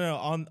 No,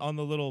 on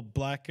the little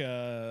black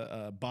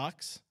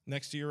box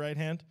next to your right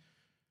hand.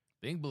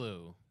 Big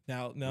blue.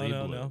 Now, Lead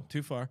blue. no,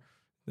 too far.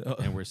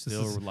 And we're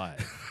still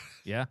live.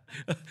 Yeah?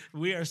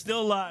 We are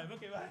still live.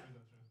 Okay, bye.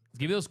 Let's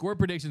give you those score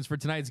predictions for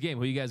tonight's game.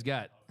 Who you guys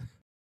got?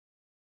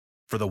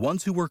 For the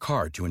ones who work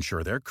hard to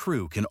ensure their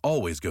crew can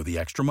always go the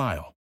extra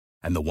mile,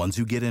 and the ones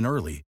who get in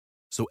early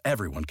so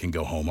everyone can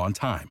go home on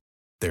time,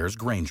 there's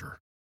Grainger,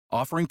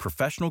 offering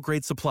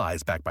professional-grade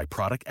supplies backed by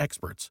product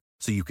experts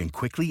so you can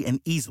quickly and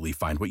easily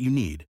find what you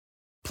need.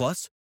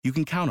 Plus, you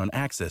can count on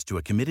access to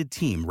a committed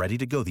team ready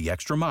to go the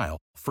extra mile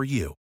for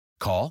you.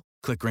 Call,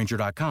 click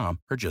Grainger.com,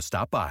 or just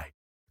stop by.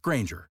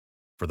 Grainger,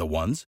 for the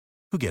ones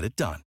who get it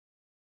done.